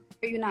on. Where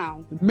are you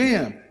now?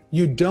 Ma'am,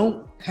 you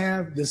don't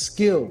have the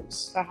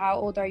skills. So how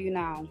old are you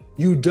now?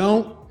 You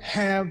don't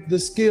have the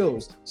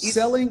skills.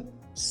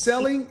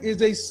 Selling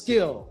is a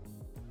skill.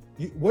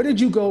 Where did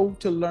you go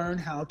to learn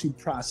how to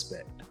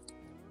prospect?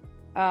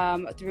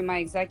 Through my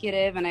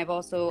executive, and I've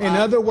also. In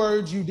other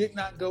words, you did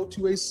not go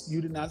to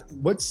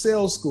what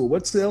sales school?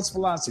 What sales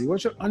philosophy?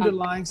 What's your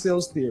underlying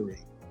sales theory?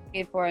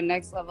 For a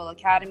next level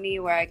academy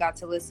where I got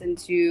to listen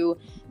to,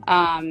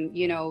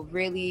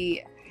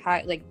 really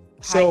high, like.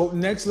 So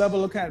next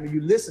level academy,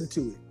 you listened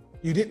to it.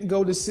 You didn't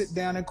go to sit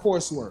down and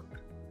coursework.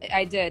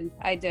 I did.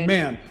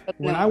 Ma'am,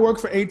 when I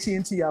worked for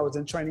AT&T, I was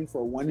in training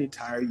for 1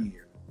 entire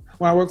year.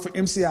 When I worked for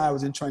MCI, I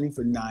was in training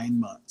for 9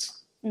 months.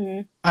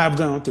 Mm-hmm. I've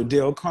gone through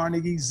Dale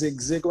Carnegie, Zig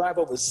Ziglar. I have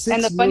over 6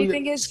 million. And the funny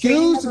thing is,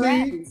 excuse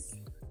me,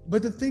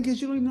 but the thing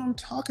is, you don't even know what I'm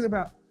talking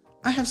about.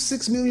 I have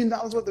 $6 million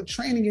worth of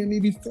training in me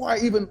before I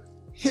even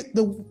hit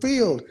the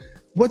field.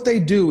 What they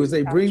do is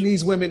they bring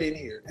these women in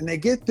here and they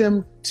get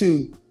them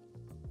to,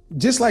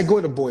 just like go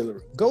to Boiler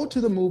Room, go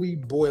to the movie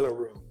Boiler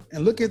Room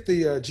and look at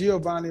the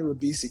Giovanni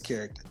Ribisi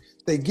character.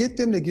 They get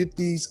them to get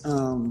these,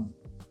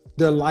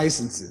 their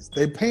licenses.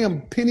 They pay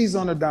them pennies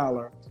on a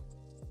dollar.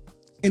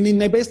 And then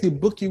they basically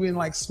book you in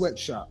like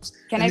sweatshops.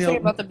 Can I say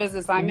about the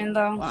business I'm in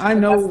though? I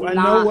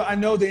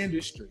know the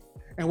industry.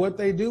 And what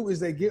they do is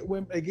they get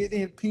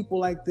in people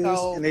like this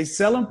and they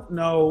sell them.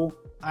 No,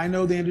 I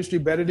know the industry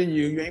better than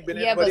you. You ain't been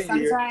in it but a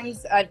year.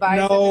 Sometimes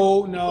advisors.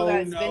 No.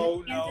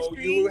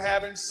 You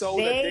haven't sold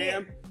a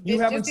damn. You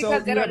haven't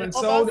sold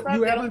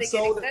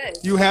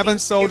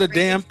a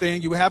damn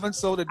thing. You haven't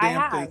sold a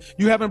damn thing.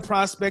 You haven't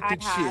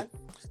prospected shit.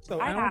 So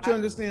I want you to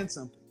understand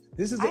something.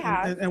 This is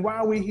and why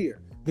are we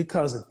here?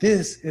 Because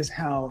this is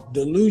how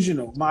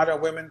delusional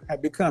modern women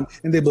have become,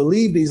 and they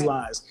believe these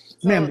lies.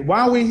 Ma'am,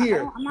 why are we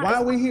here? Why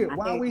are we here?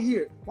 Why are we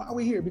here? Why are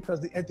we here?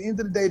 Because at the end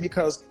of the day,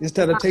 because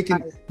instead of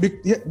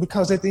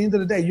because at the end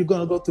of the day, you're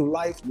going to go through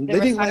life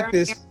living like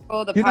this.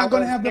 You're not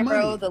going to have the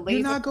money.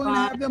 You're not going to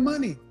have the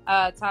money.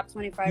 Top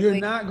 25. You're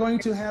not going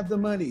to have the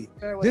money.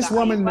 This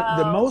woman,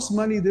 the most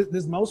money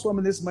this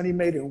money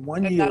made in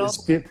 1 year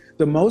was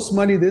the most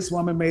money this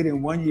woman made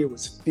in 1 year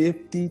was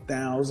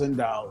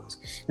 $50,000,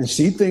 and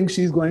she thinks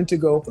she's going to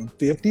go from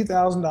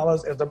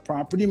 $50,000 as a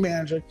property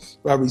manager,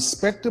 a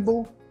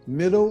respectable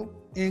middle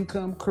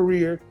income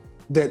career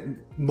that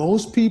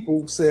most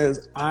people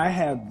says I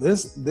have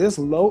this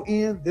low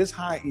end, this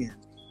high end.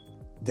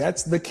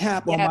 That's the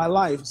cap on my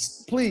life.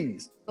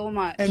 Please. So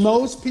much. And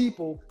most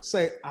people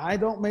say I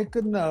don't make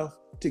enough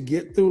to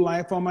get through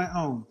life on my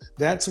own.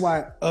 That's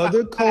why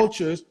other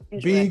cultures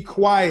be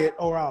quiet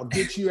or I'll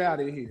get you out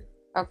of here.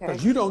 Okay.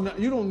 Because you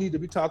don't need to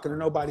be talking to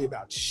nobody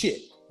about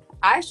shit.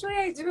 Actually,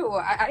 I do.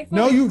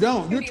 No, you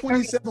don't. You're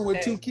 27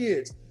 with 2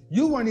 kids.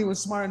 You weren't even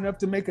smart enough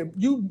to make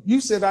you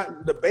said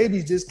the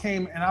baby just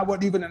came and I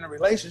wasn't even in a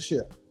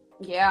relationship.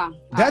 Yeah.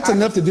 That's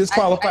enough to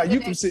disqualify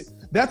you from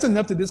that's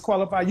enough to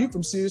disqualify you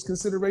from serious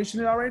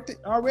consideration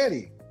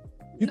already.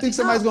 You think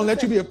somebody's gonna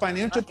let you be a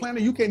financial planner?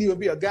 You can't even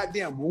be a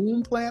goddamn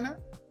womb planner?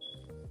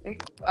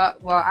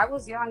 Well, I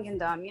was young and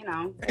dumb,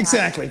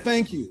 Exactly.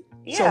 Thank you.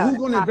 Yeah, so who's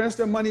gonna invest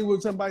their money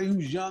with somebody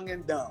who's young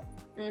and dumb?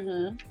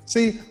 Mm-hmm.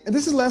 See, and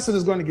this lesson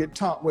is going to get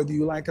taught whether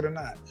you like it or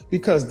not,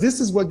 because this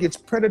is what gets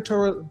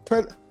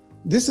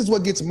this is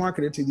what gets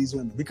marketed to these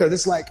women, because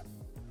it's like,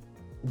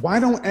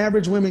 why don't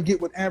average women get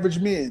with average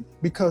men?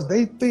 Because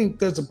they think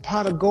there's a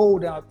pot of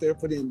gold out there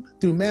for them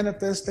through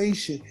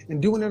manifestation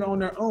and doing it on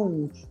their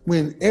own,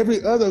 when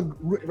every other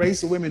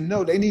race of women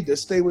know they need to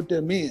stay with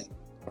their men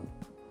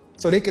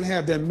so they can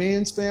have their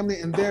men's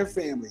family and their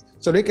family,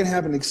 so they can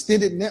have an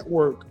extended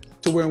network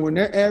to where when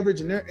they're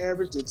average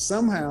that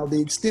somehow the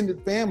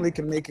extended family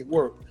can make it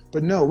work.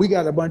 But no, we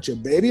got a bunch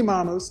of baby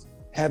mamas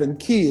having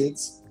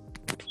kids.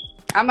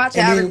 I'm not the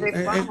average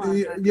baby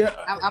mama.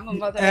 I'm a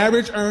mother.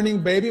 Average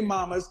earning baby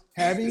mamas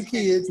having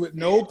kids with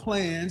no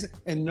plans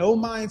and no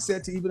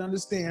mindset to even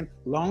understand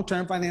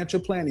long-term financial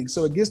planning.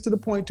 So it gets to the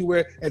point to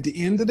where at the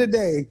end of the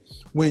day,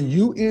 when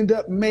you end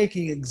up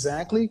making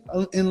exactly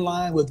in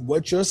line with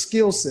what your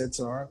skill sets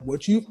are,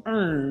 what you've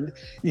earned,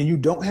 and you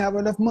don't have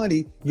enough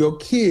money, your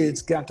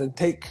kids got to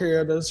take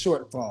care of the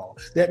shortfall.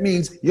 That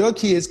means your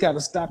kids got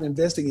to stop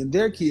investing in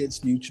their kids'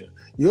 future.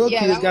 Your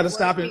kids got to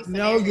stop it.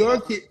 No,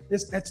 your kid.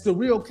 That's the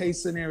real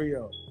case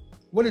scenario.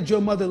 What did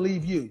your mother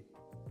leave you?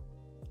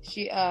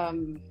 She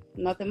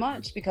nothing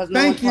much, because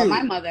no one taught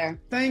my mother.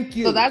 Thank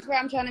you. So that's where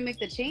I'm trying to make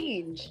the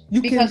change. You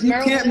can't make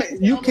a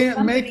change. You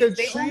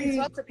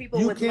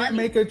can't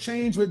make a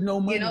change with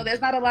no money.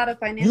 There's not a lot of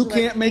financial. You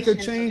can't make a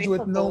change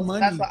with no money.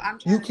 That's what I'm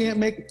trying to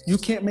make. You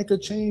can't make a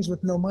change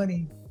with no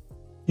money.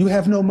 You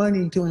have no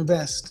money to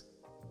invest.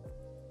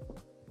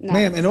 No.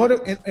 Ma'am, in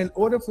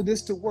order for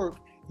this to work,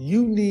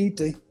 you need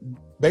to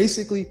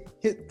basically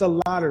hit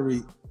the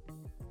lottery.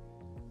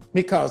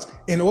 Because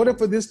in order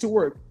for this to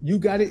work, you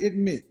got to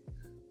admit,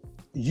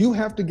 You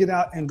have to get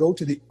out and go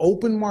to the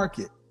open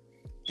market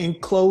and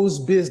close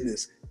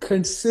business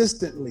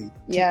consistently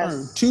to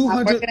earn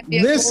 200.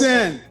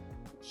 Listen,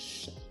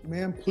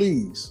 ma'am,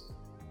 please.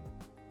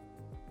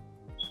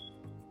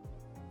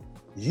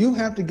 You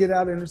have to get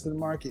out into the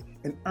market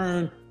and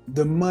earn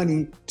the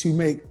money to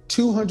make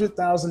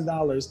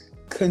 $200,000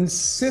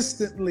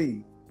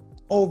 consistently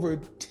over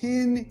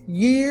 10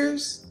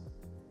 years.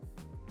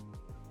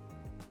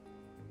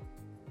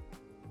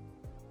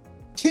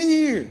 10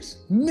 years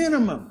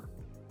minimum.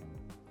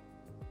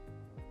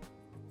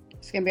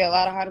 It's gonna be a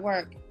lot of hard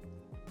work,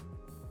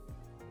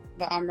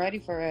 but I'm ready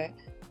for it.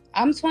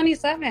 I'm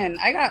 27.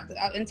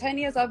 In 10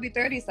 years I'll be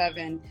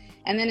 37,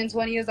 and then in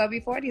 20 years I'll be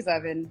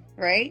 47,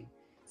 right?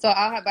 So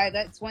I'll have, by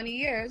that 20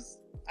 years,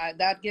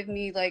 that give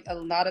me like a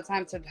lot of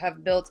time to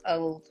have built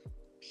a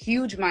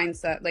huge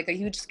mindset, like a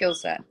huge skill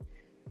set.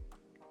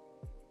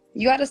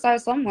 You got to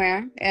start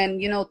somewhere, and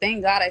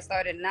thank God I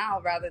started now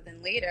rather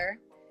than later.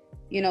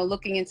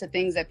 Looking into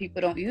things that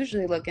people don't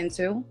usually look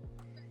into.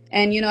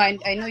 And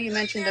I know you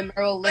mentioned the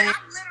Merrill Lynch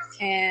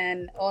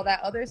and all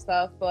that other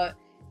stuff, but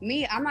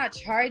me, I'm not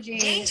charging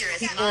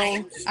people.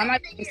 I'm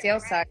not doing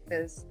sales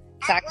tactics.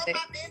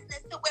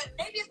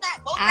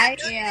 I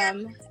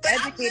am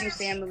educating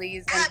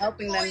families and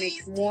helping them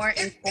make more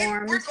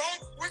informed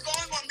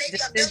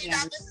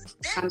decisions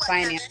on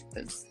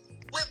finances.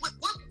 What we're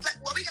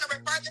going to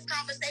refer this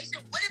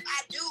conversation, what if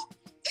I do?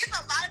 It's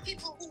a lot of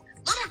people who,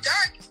 Little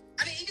Dirk,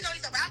 I mean, even though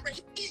he's a rapper,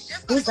 he's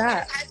just going to go to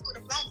his high school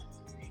diploma.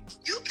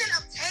 You can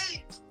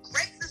obtain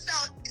great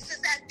success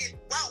and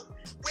wealth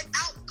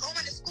without going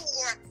to school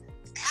or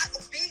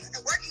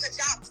working a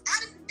job.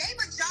 Honestly, name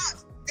a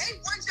job. Name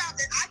one job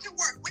that I can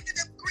work with a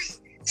degree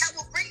that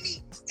will bring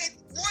me in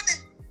more than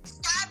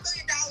 $5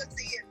 million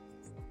a year.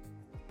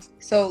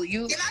 So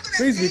you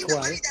please be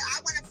quiet.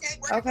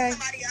 Okay,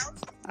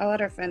 I'll let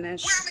her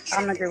finish.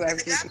 I'm gonna agree with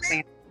everything she's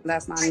saying.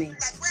 That's not me.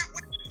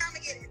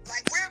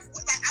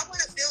 I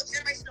want to build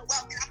generational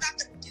wealth, and I'm not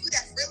going to do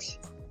that really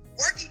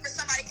working for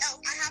somebody else.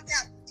 I have to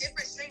have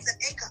different streams of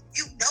income.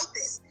 You know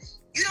this.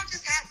 You don't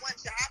just have one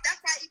job.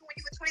 That's why even when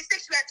you were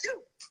 26, you had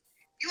two.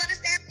 You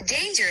understand?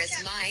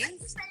 Dangerous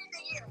minds.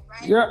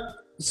 Yeah.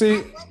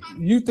 See,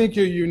 you think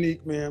you're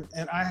unique, ma'am,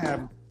 and I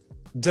have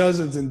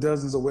dozens and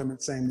dozens of women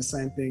saying the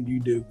same thing you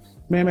do.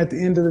 Ma'am, at the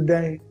end of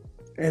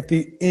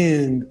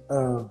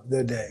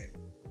the day,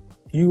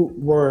 you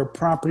were a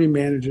property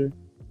manager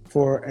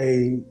for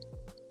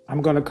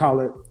I'm going to call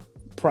it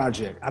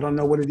project. I don't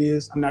know what it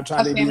is. I'm not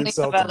trying to be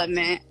insulting.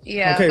 Development.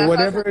 Yeah. Okay,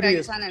 whatever it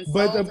is.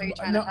 But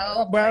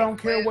I don't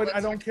care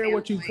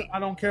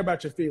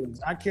about your feelings.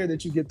 I care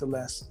that you get the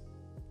lesson.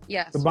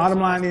 Yes. The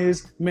bottom line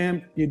is,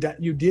 ma'am, you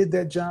did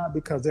that job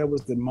because that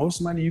was the most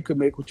money you could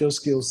make with your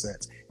skill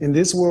sets. In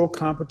this world,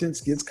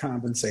 competence gets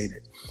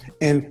compensated.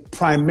 And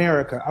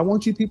Primerica, I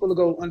want you people to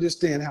go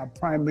understand how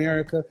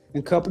Primerica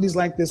and companies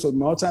like this with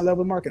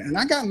multi-level marketing, and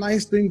I got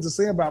nice things to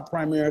say about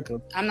Primerica.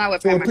 I'm not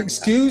with Primerica.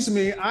 Excuse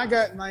me, I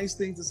got nice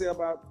things to say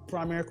about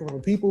Primerica for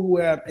people who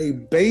have a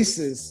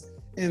basis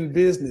in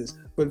business.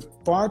 But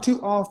far too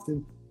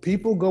often,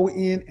 people go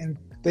in and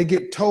they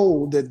get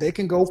told that they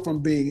can go from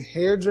being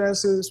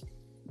hairdressers,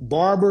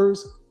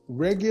 barbers,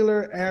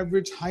 regular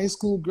average high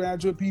school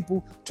graduate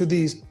people to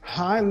these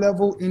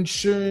high-level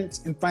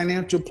insurance and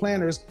financial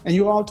planners. And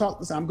you all talk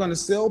this, I'm going to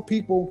sell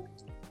people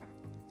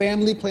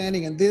family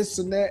planning and this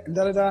and that and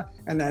da-da-da.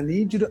 And I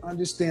need you to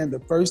understand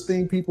the first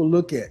thing people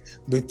look at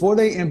before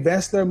they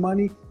invest their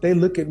money, they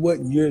look at what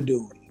you're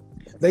doing.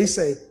 They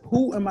say,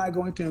 who am I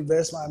going to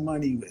invest my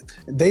money with?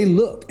 They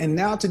look, and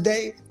now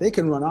today, they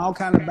can run all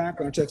kinds of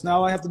background checks. Now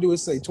all I have to do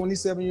is say,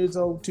 27 years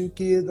old, 2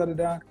 kids,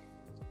 da-da-da.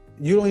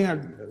 You don't even,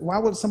 why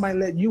would somebody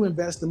let you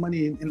invest the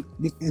money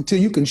until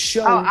you can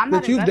show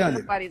that you've done it?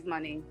 Nobody's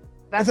money.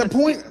 That's the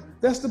point.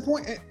 That's the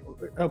point.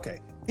 Okay.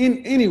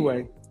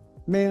 Anyway,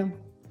 ma'am,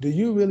 do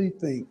you really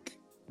think,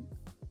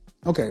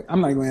 okay, I'm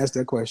not going to ask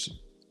that question.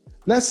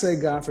 Let's say,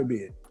 God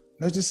forbid,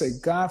 let's just say,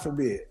 God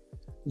forbid,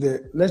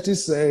 that let's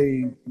just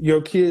say your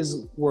kids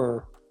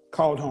were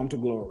called home to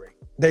glory.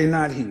 They're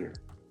not here,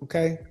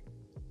 okay?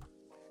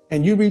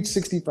 And you reach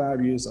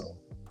 65 years old.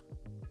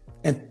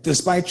 And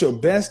despite your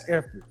best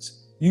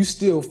efforts, you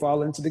still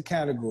fall into the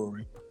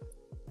category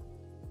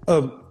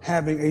of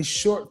having a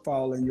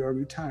shortfall in your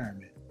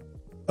retirement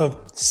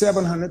of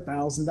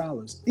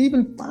 $700,000,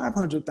 even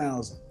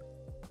 $500,000.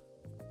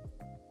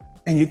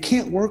 And you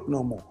can't work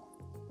no more.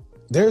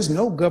 There's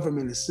no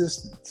government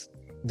assistance.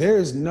 There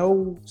is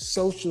no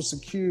Social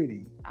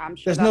Security. I'm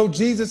sure there's no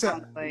Jesus.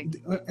 And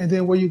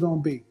then where you gonna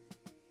be?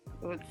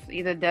 It's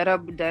either dead or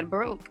dead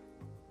broke.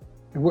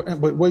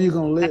 But where you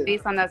gonna live?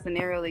 Based on that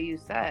scenario that you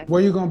said.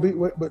 Where you gonna be?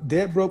 But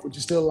dead broke, but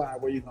you're still alive.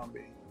 Where you gonna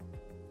be?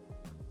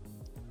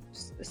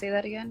 Say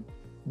that again.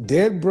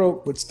 Dead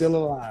broke, but still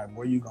alive.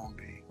 Where you gonna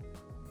be?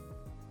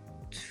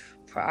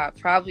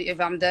 Probably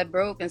if I'm dead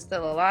broke and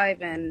still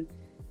alive, and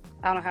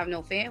I don't have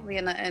no family,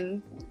 and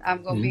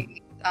I'm gonna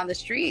be on the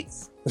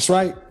streets. That's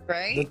right.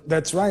 Right?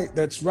 That's right.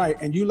 That's right.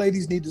 And you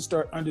ladies need to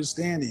start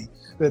understanding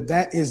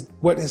that is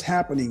what is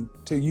happening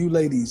to you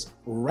ladies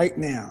right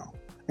now.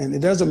 And it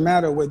doesn't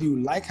matter whether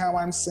you like how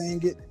I'm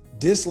saying it,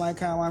 dislike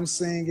how I'm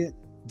saying it.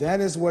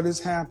 That is what is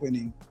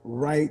happening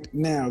right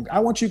now. I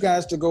want you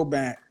guys to go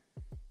back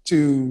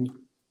to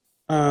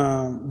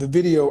the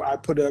video I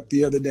put up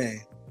the other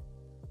day.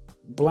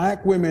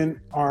 Black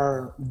women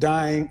are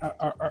dying,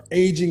 are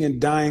aging and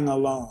dying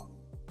alone.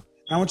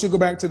 I want you to go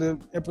back to the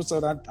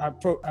episode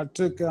I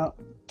took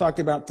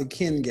talking about the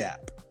kin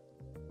gap.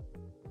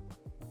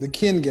 The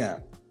kin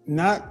gap,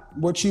 not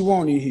what you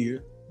want to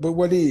hear, but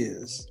what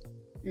is.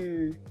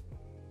 And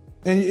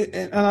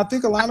I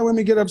think a lot of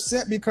women get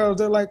upset because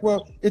they're like,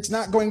 well, it's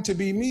not going to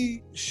be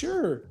me.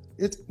 Sure.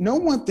 No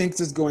one thinks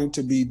it's going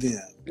to be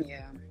them.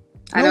 Yeah.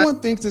 No one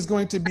thinks it's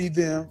going to be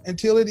them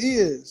until it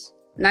is.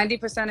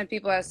 90% of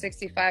people at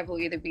 65 will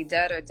either be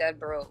dead or dead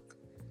broke.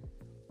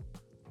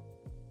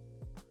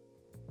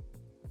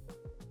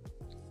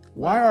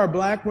 Why are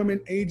Black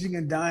women aging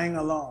and dying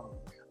alone?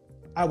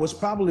 I was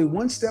probably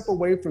one step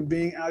away from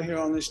being out here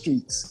on the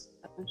streets.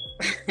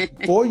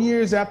 4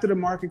 years after the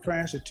market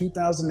crash of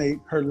 2008,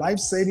 her life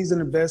savings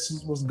and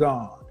investments was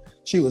gone.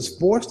 She was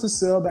forced to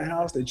sell the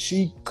house that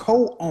she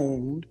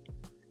co-owned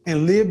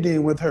and lived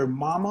in with her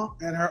mama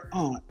and her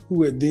aunt,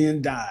 who had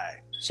then died.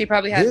 She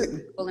probably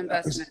had full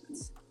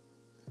investments.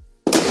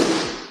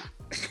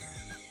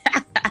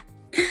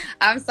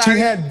 I'm sorry. She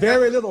had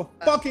very little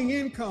fucking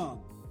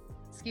income.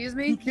 Excuse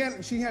me?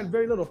 She had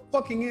very little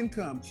fucking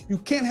income. You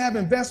can't have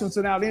investments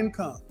without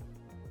income.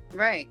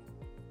 Right.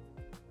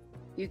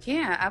 You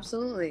can't,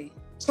 absolutely.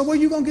 So where are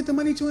you going to get the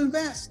money to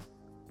invest?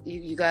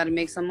 You got to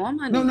make some more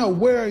money. No,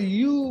 where are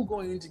you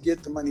going to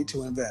get the money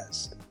to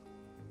invest?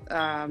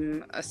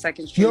 A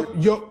second stream.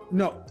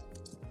 No,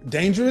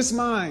 Dangerous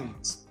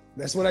Minds.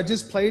 That's what I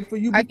just played for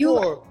you before.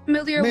 Are you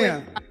familiar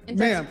with?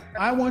 Ma'am,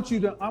 I want you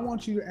to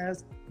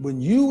ask,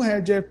 when you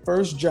had your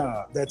first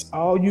job, that's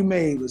all you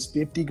made was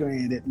 50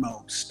 grand at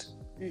most.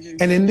 Mm-hmm.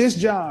 And in this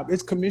job,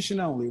 it's commission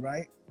only,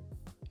 right?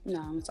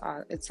 No,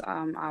 it's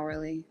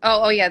hourly.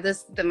 Oh yeah,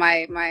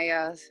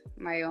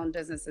 my own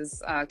business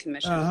is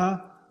commission.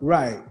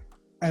 Right.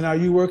 And are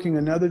you working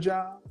another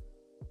job?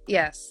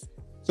 Yes.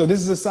 So this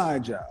is a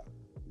side job.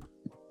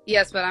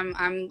 Yes, but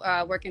I'm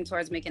working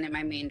towards making it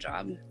my main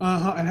job.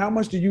 And how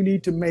much do you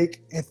need to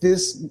make at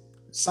this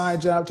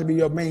side job to be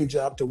your main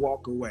job to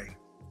walk away?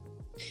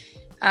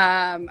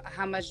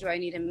 How much do I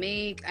need to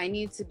make? I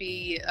need to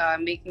be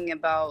making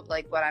about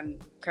like what I'm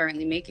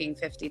currently making,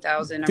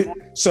 $50,000 or more.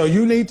 So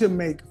you need to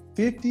make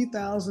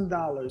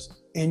 $50,000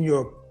 in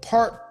your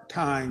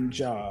part-time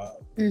job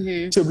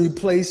to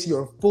replace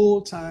your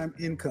full-time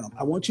income.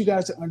 I want you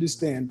guys to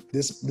understand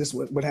this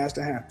what has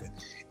to happen.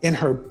 In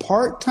her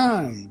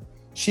part-time,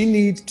 she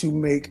needs to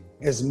make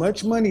as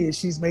much money as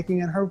she's making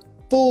in her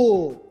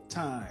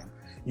full-time.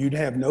 You'd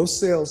have no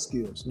sales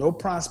skills, no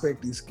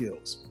prospecting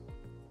skills.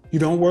 You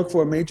don't work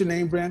for a major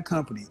name brand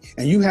company,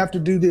 and you have to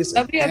do this.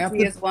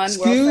 WFC is one.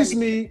 Excuse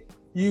me,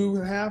 you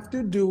have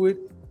to do it.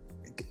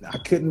 I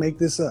couldn't make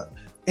this up.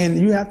 And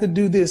you have to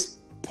do this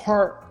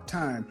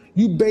part-time.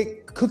 You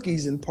bake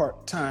cookies in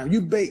part-time.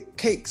 You bake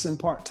cakes in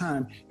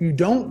part-time. You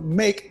don't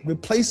make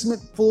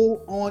replacement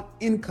full-on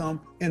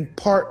income in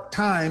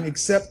part-time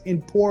except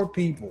in poor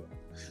people.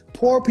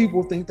 Poor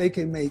people think they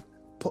can make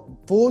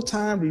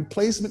full-time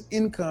replacement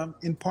income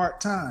in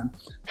part-time.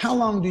 How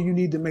long do you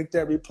need to make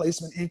that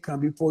replacement income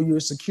before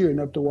you're secure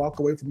enough to walk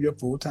away from your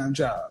full-time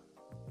job?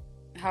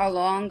 How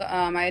long?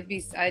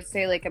 I'd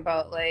say like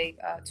about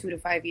 2 to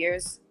 5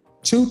 years.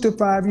 2 to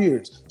 5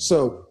 years.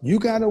 So you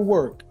got to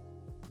work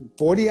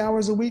 40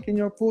 hours a week in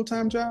your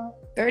full-time job?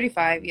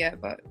 35, yeah,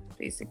 but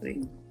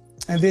basically.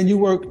 And then you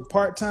work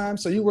part-time,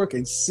 so you're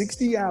working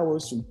 60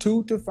 hours from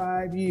 2 to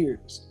 5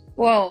 years.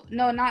 Well,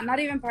 no, not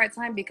even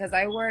part-time, because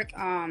I work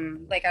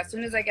as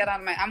soon as I get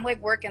on I'm like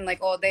working like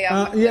all day.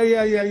 Yeah. How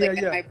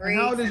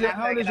old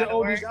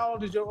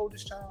is your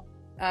oldest child?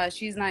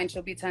 She's 9.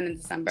 She'll be 10 in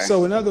December.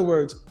 So in other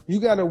words, you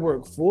got to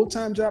work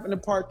full-time job and a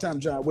part-time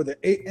job with an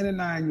 8 and a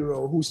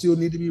 9-year-old who still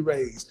need to be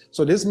raised.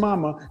 So this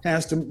mama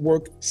has to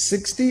work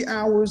 60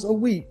 hours a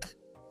week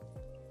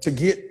to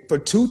get for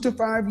 2 to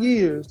 5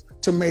 years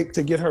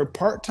to get her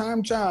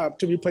part-time job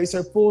to replace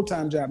her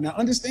full-time job. Now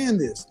understand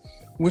this: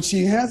 when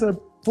she has a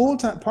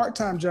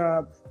part-time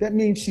job, that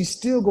means she's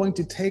still going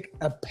to take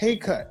a pay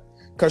cut,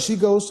 because she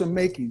goes from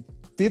making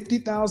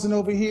 50,000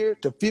 over here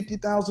to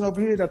 50,000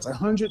 over here. That's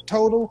 100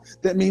 total.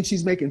 That means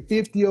she's making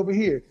 50 over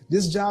here.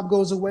 This job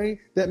goes away.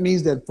 That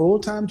means that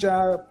full-time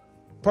job,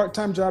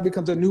 part-time job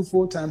becomes a new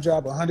full-time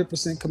job,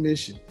 100%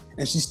 commission.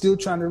 And she's still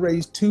trying to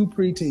raise 2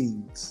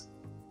 preteens.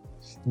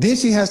 Then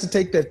she has to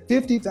take that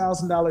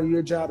 $50,000 a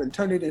year job and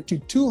turn it into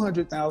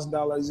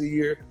 $200,000 a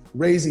year,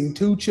 raising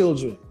 2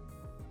 children.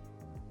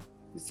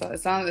 So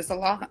it's a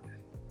lot.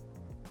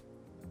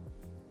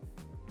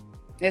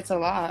 It's a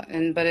lot,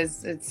 but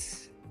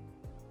it's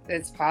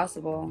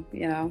possible,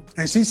 you know.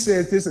 And she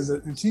said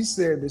that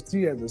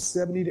she has a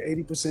 70 to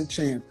 80%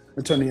 chance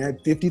of turning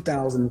that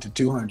 50,000 into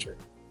 200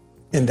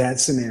 in that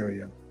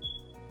scenario.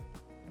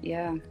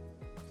 Yeah.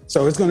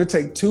 So it's going to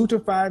take 2 to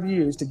 5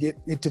 years to get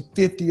it to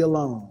 50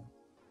 alone.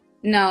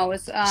 No,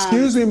 it's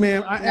Excuse me,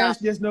 ma'am. I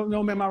asked. Yes, no,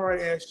 ma'am. I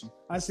already asked you.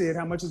 I said,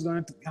 how long it's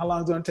going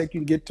to take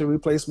you to get to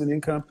replacement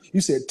income?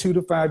 You said 2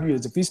 to 5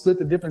 years. If we split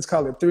the difference,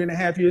 call it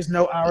 3.5 years.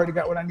 No, I already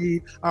got what I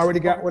need.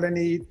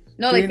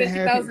 No, like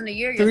 50,000 a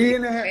year. Three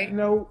and a half. Right?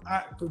 No,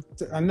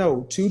 I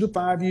know 2 to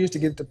 5 years to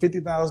get to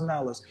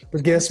 $50,000.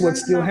 But guess what?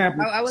 Still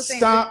happening. I was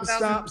saying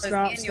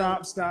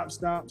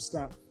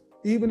Stop.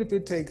 Even if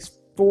it takes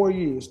 4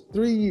 years,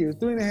 3 years,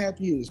 3.5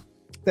 years,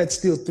 that's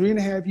still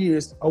 3.5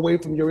 years away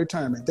from your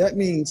retirement. That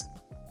means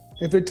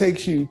if it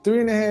takes you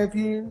 3.5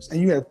 years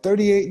and you have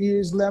 38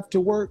 years left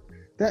to work,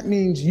 that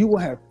means you will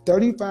have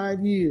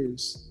 35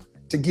 years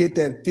to get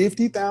that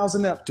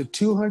 50,000 up to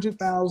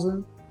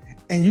 200,000.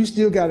 And you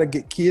still got to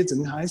get kids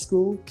in high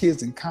school,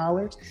 kids in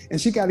college, and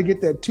she got to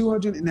get that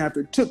 200. And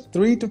after it took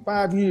 3 to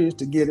 5 years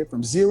to get it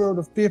from 0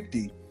 to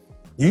 50,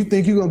 you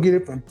think you're gonna get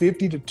it from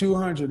 50 to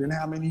 200 in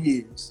how many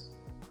years?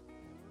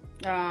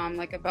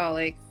 Like about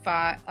like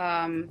 5.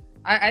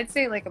 I'd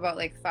say like about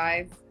like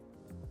 5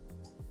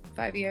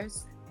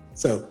 years.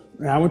 So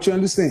now I want you to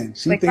understand.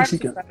 She like thinks she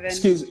 5 can. to 7.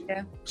 Excuse me.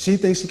 Yeah. She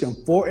thinks she can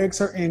 4x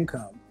her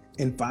income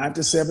in 5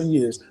 to 7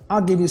 years.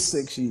 I'll give you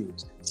 6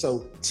 years.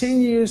 So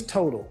 10 years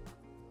total.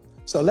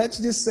 So let's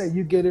just say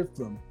you get it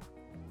from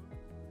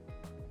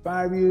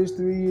 5 years,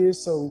 3 years.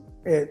 So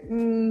at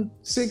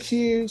 6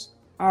 years,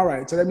 all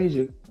right. So that means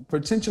you're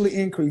potentially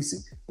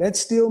increasing. That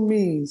still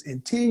means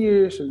in 10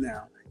 years from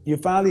now, you're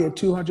finally at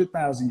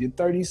 200,000. You're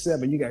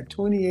 37. You got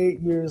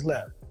 28 years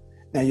left.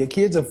 Now your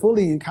kids are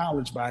fully in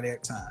college by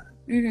that time.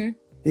 Mm-hmm.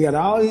 You got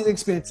all these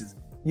expenses.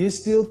 You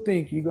still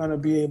think you're going to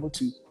be able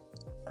to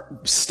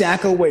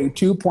stack away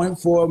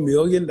 $2.4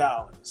 million?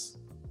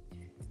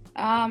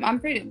 I'm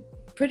pretty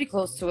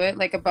close to it,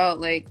 like about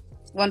like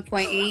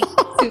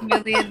 1.8, 2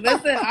 million.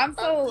 Listen,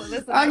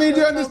 I need you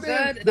to so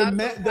understand good, the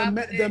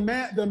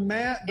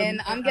math.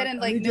 And I'm getting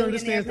like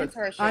millionaire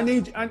mentorship. I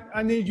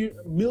need you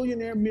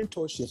millionaire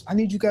mentorships. I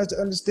need you guys to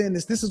understand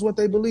this. This is what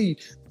they believe.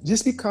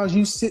 Just because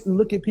you sit and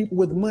look at people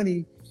with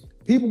money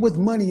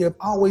have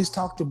always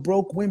talked to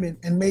broke women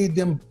and made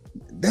them.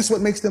 That's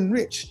what makes them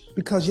rich,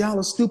 because y'all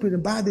are stupid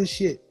and buy this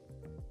shit.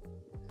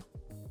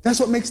 That's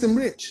what makes them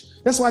rich.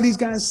 That's why these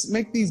guys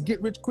make these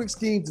get rich quick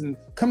schemes and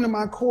come to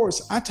my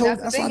course. That's why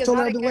I told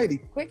the other lady.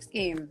 Quick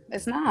scheme.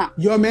 It's not.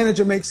 Your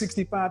manager makes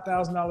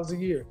 $65,000 a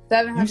year.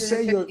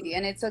 $750,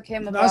 and it took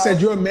him about. I said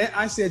your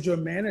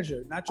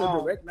manager, not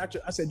your direct.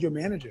 I said your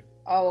manager.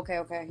 Oh, okay,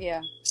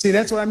 yeah. See,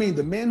 that's what I mean.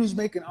 The man who's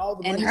making all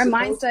the money. And her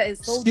mindset is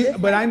so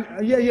different. But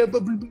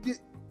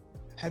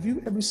have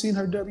you ever seen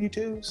her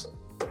W-2s?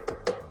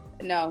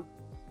 No.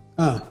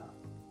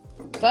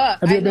 But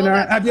have you been in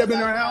her house?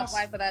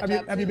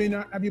 Have you been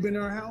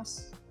in her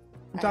house?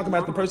 I'm talking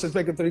about the person that's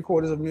making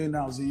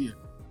 $750,000 a year.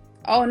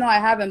 Oh no, I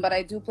haven't, but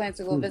I do plan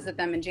to go visit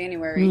them in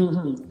January.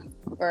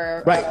 Mm-hmm.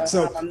 Right.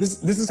 So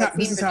this is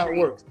how it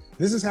works.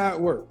 This is how it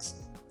works.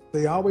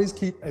 They always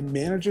keep a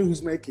manager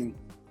who's making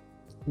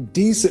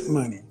decent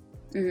money,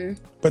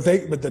 but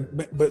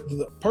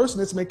the person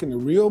that's making the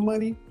real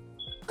money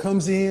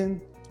comes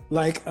in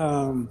like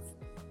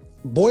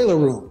boiler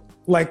room,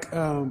 like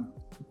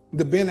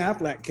the Ben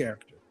Affleck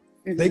character.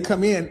 They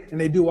come in and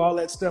they do all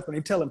that stuff and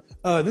they tell them,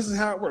 this is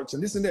how it works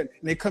and this and that. And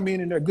they come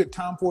in their good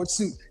Tom Ford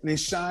suit and they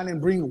shine and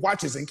bring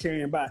watches and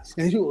carrying by.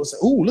 And people will say,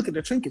 ooh, look at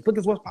the trinkets. Look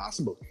at what's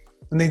possible.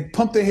 And they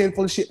pump their head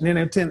full of shit and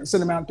then they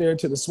send them out there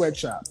to the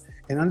sweatshop.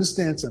 And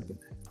understand something.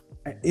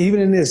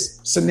 Even in this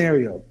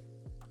scenario,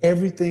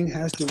 everything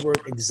has to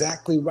work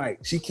exactly right.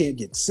 She can't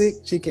get sick.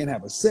 She can't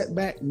have a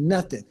setback,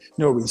 nothing.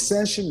 No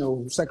recession,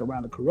 no second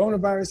round of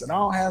coronavirus. It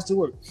all has to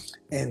work.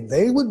 And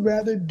they would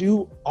rather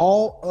do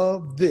all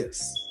of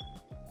this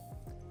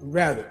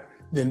rather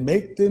than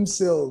make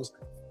themselves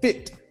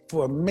fit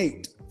for a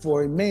mate,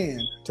 for a man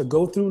to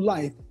go through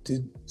life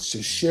to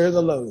share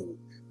the load.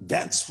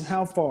 That's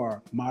how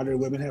far modern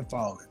women have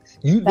fallen.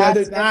 You'd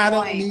rather, I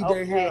don't need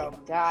to hear.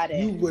 Got it.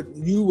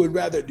 You would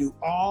rather do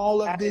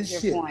all of this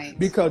shit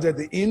because at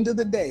the end of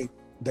the day,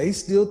 they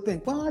still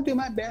think, well, I'll do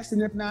my best,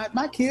 and if not,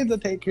 my kids will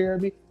take care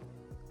of me.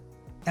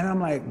 And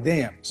I'm like,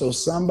 damn. So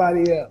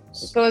somebody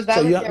else. So is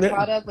that your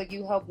product? Like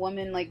you help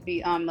women like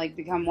be like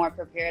become more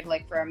prepared,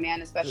 like for a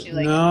man, especially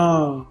like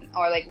no,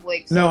 or like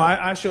so, no.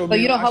 I show. So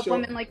you don't help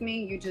women like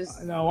me. You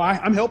just no.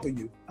 I'm helping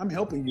you. I'm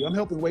helping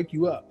wake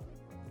you up.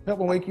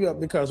 Helping wake you up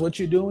because what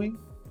you're doing.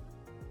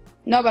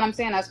 No, but I'm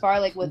saying as far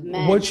like with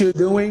men. What you're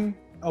doing.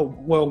 Oh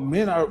well,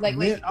 men are like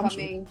men.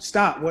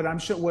 Stop. What I'm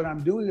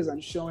doing is I'm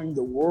showing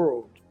the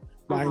world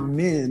why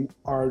men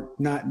are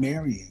not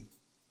marrying.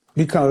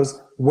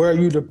 Because where are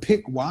you to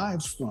pick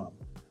wives from?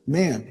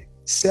 Man,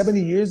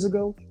 70 years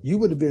ago, you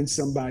would have been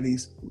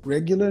somebody's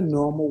regular,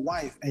 normal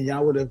wife, and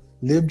y'all would have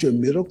lived your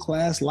middle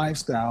class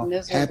lifestyle,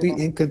 happy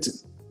and content.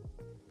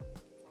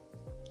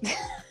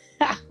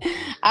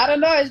 I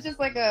don't know. It's just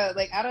like I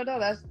don't know.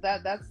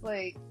 That's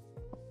like.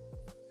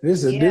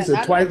 This is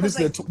the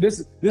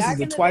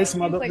twice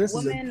mother. This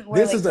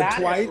is a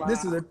twice.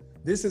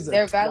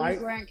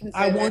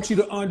 I want you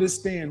to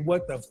understand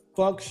what the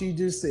fuck she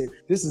just said.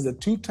 This is a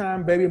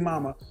 2-time baby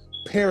mama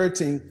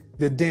parroting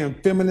The damn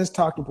feminist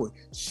talking point.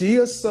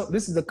 This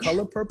is the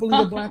color purple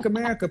of the Black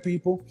America,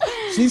 people.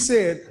 She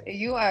said,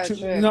 You are a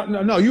trip.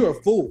 No, you're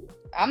a fool.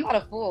 I'm not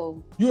a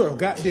fool. You're a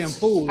goddamn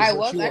fool. I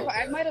was.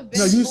 I might have been.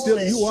 No, you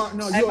foolish. you are.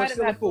 No, you are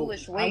still a fool.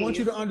 Ways. I want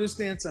you to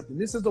understand something.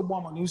 This is a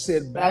woman who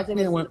said back then,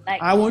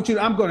 I'm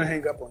going to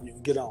hang up on you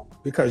and get on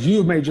because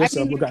you made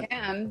yourself look like.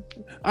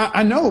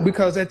 I know,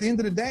 because at the end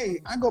of the day,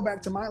 I go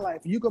back to my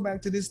life. You go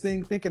back to this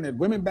thing thinking that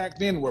women back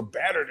then were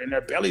battered and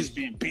their bellies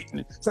being beaten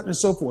and something and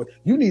so forth.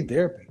 You need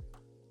therapy.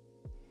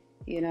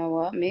 You know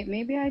what?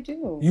 Maybe I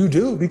do. You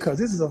do, because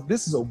this is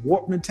a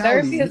warped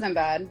mentality. Therapy isn't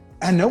bad.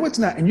 I know it's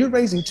not, and you're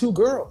raising 2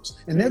 girls,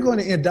 and they're going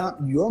to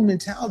adopt your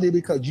mentality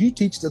because you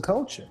teach the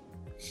culture.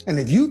 And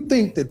if you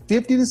think that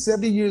 50 to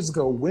 70 years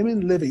ago,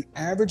 women living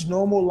average,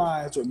 normal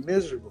lives were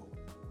miserable.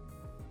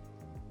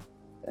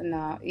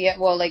 No, yeah,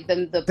 well, like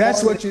the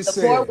that's poor, what you the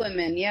said. Poor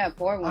women, yeah,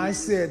 poor women. I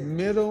said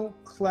middle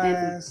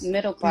class,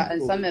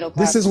 and some middle class.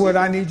 This is what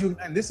I need you,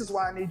 and this is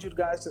why I need you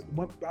guys to.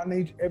 I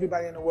need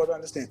everybody in the world to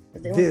understand.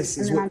 This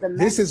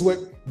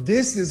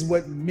is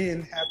what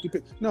men have to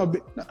pick. No,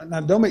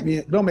 don't make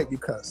me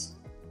cuss.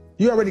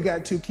 You already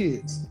got 2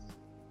 kids.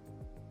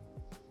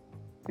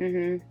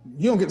 Mm-hmm.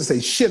 You don't get to say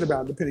shit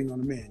about it depending on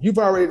the man. You've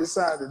already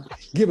decided to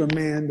give a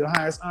man the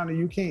highest honor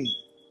you can.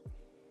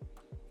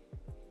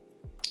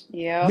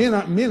 Yeah.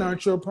 Men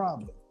aren't your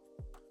problem.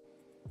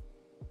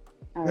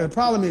 The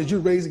problem is you're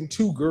raising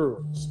 2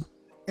 girls.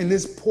 And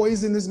this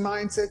poisonous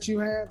mindset you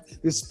have,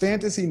 this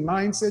fantasy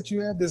mindset you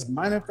have, this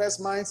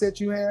manifest mindset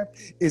you have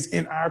is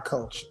in our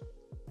culture.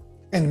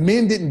 And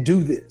men didn't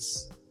do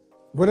this.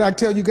 What did I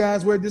tell you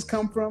guys where this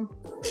come from?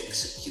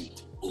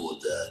 Execute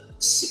Order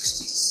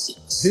 66.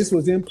 This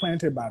was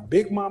implanted by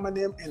Big Mama and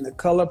them in the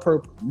color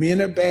purple.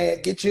 Men are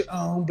bad, get your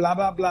own, blah,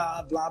 blah,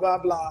 blah, blah, blah,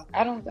 blah.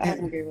 I don't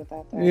agree with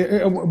that, though.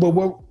 Yeah, but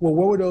what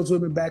were those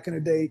women back in the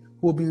day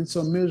who were being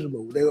so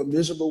miserable? They were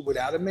miserable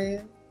without a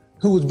man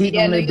who was beating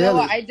on their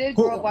belly. I did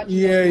grow up watching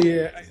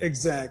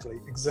exactly.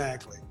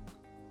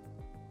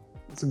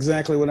 That's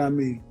exactly what I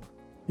mean.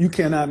 You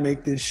cannot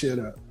make this shit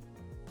up.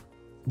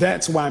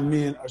 That's why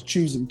men are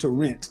choosing to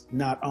rent,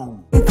 not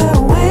own.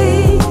 The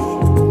way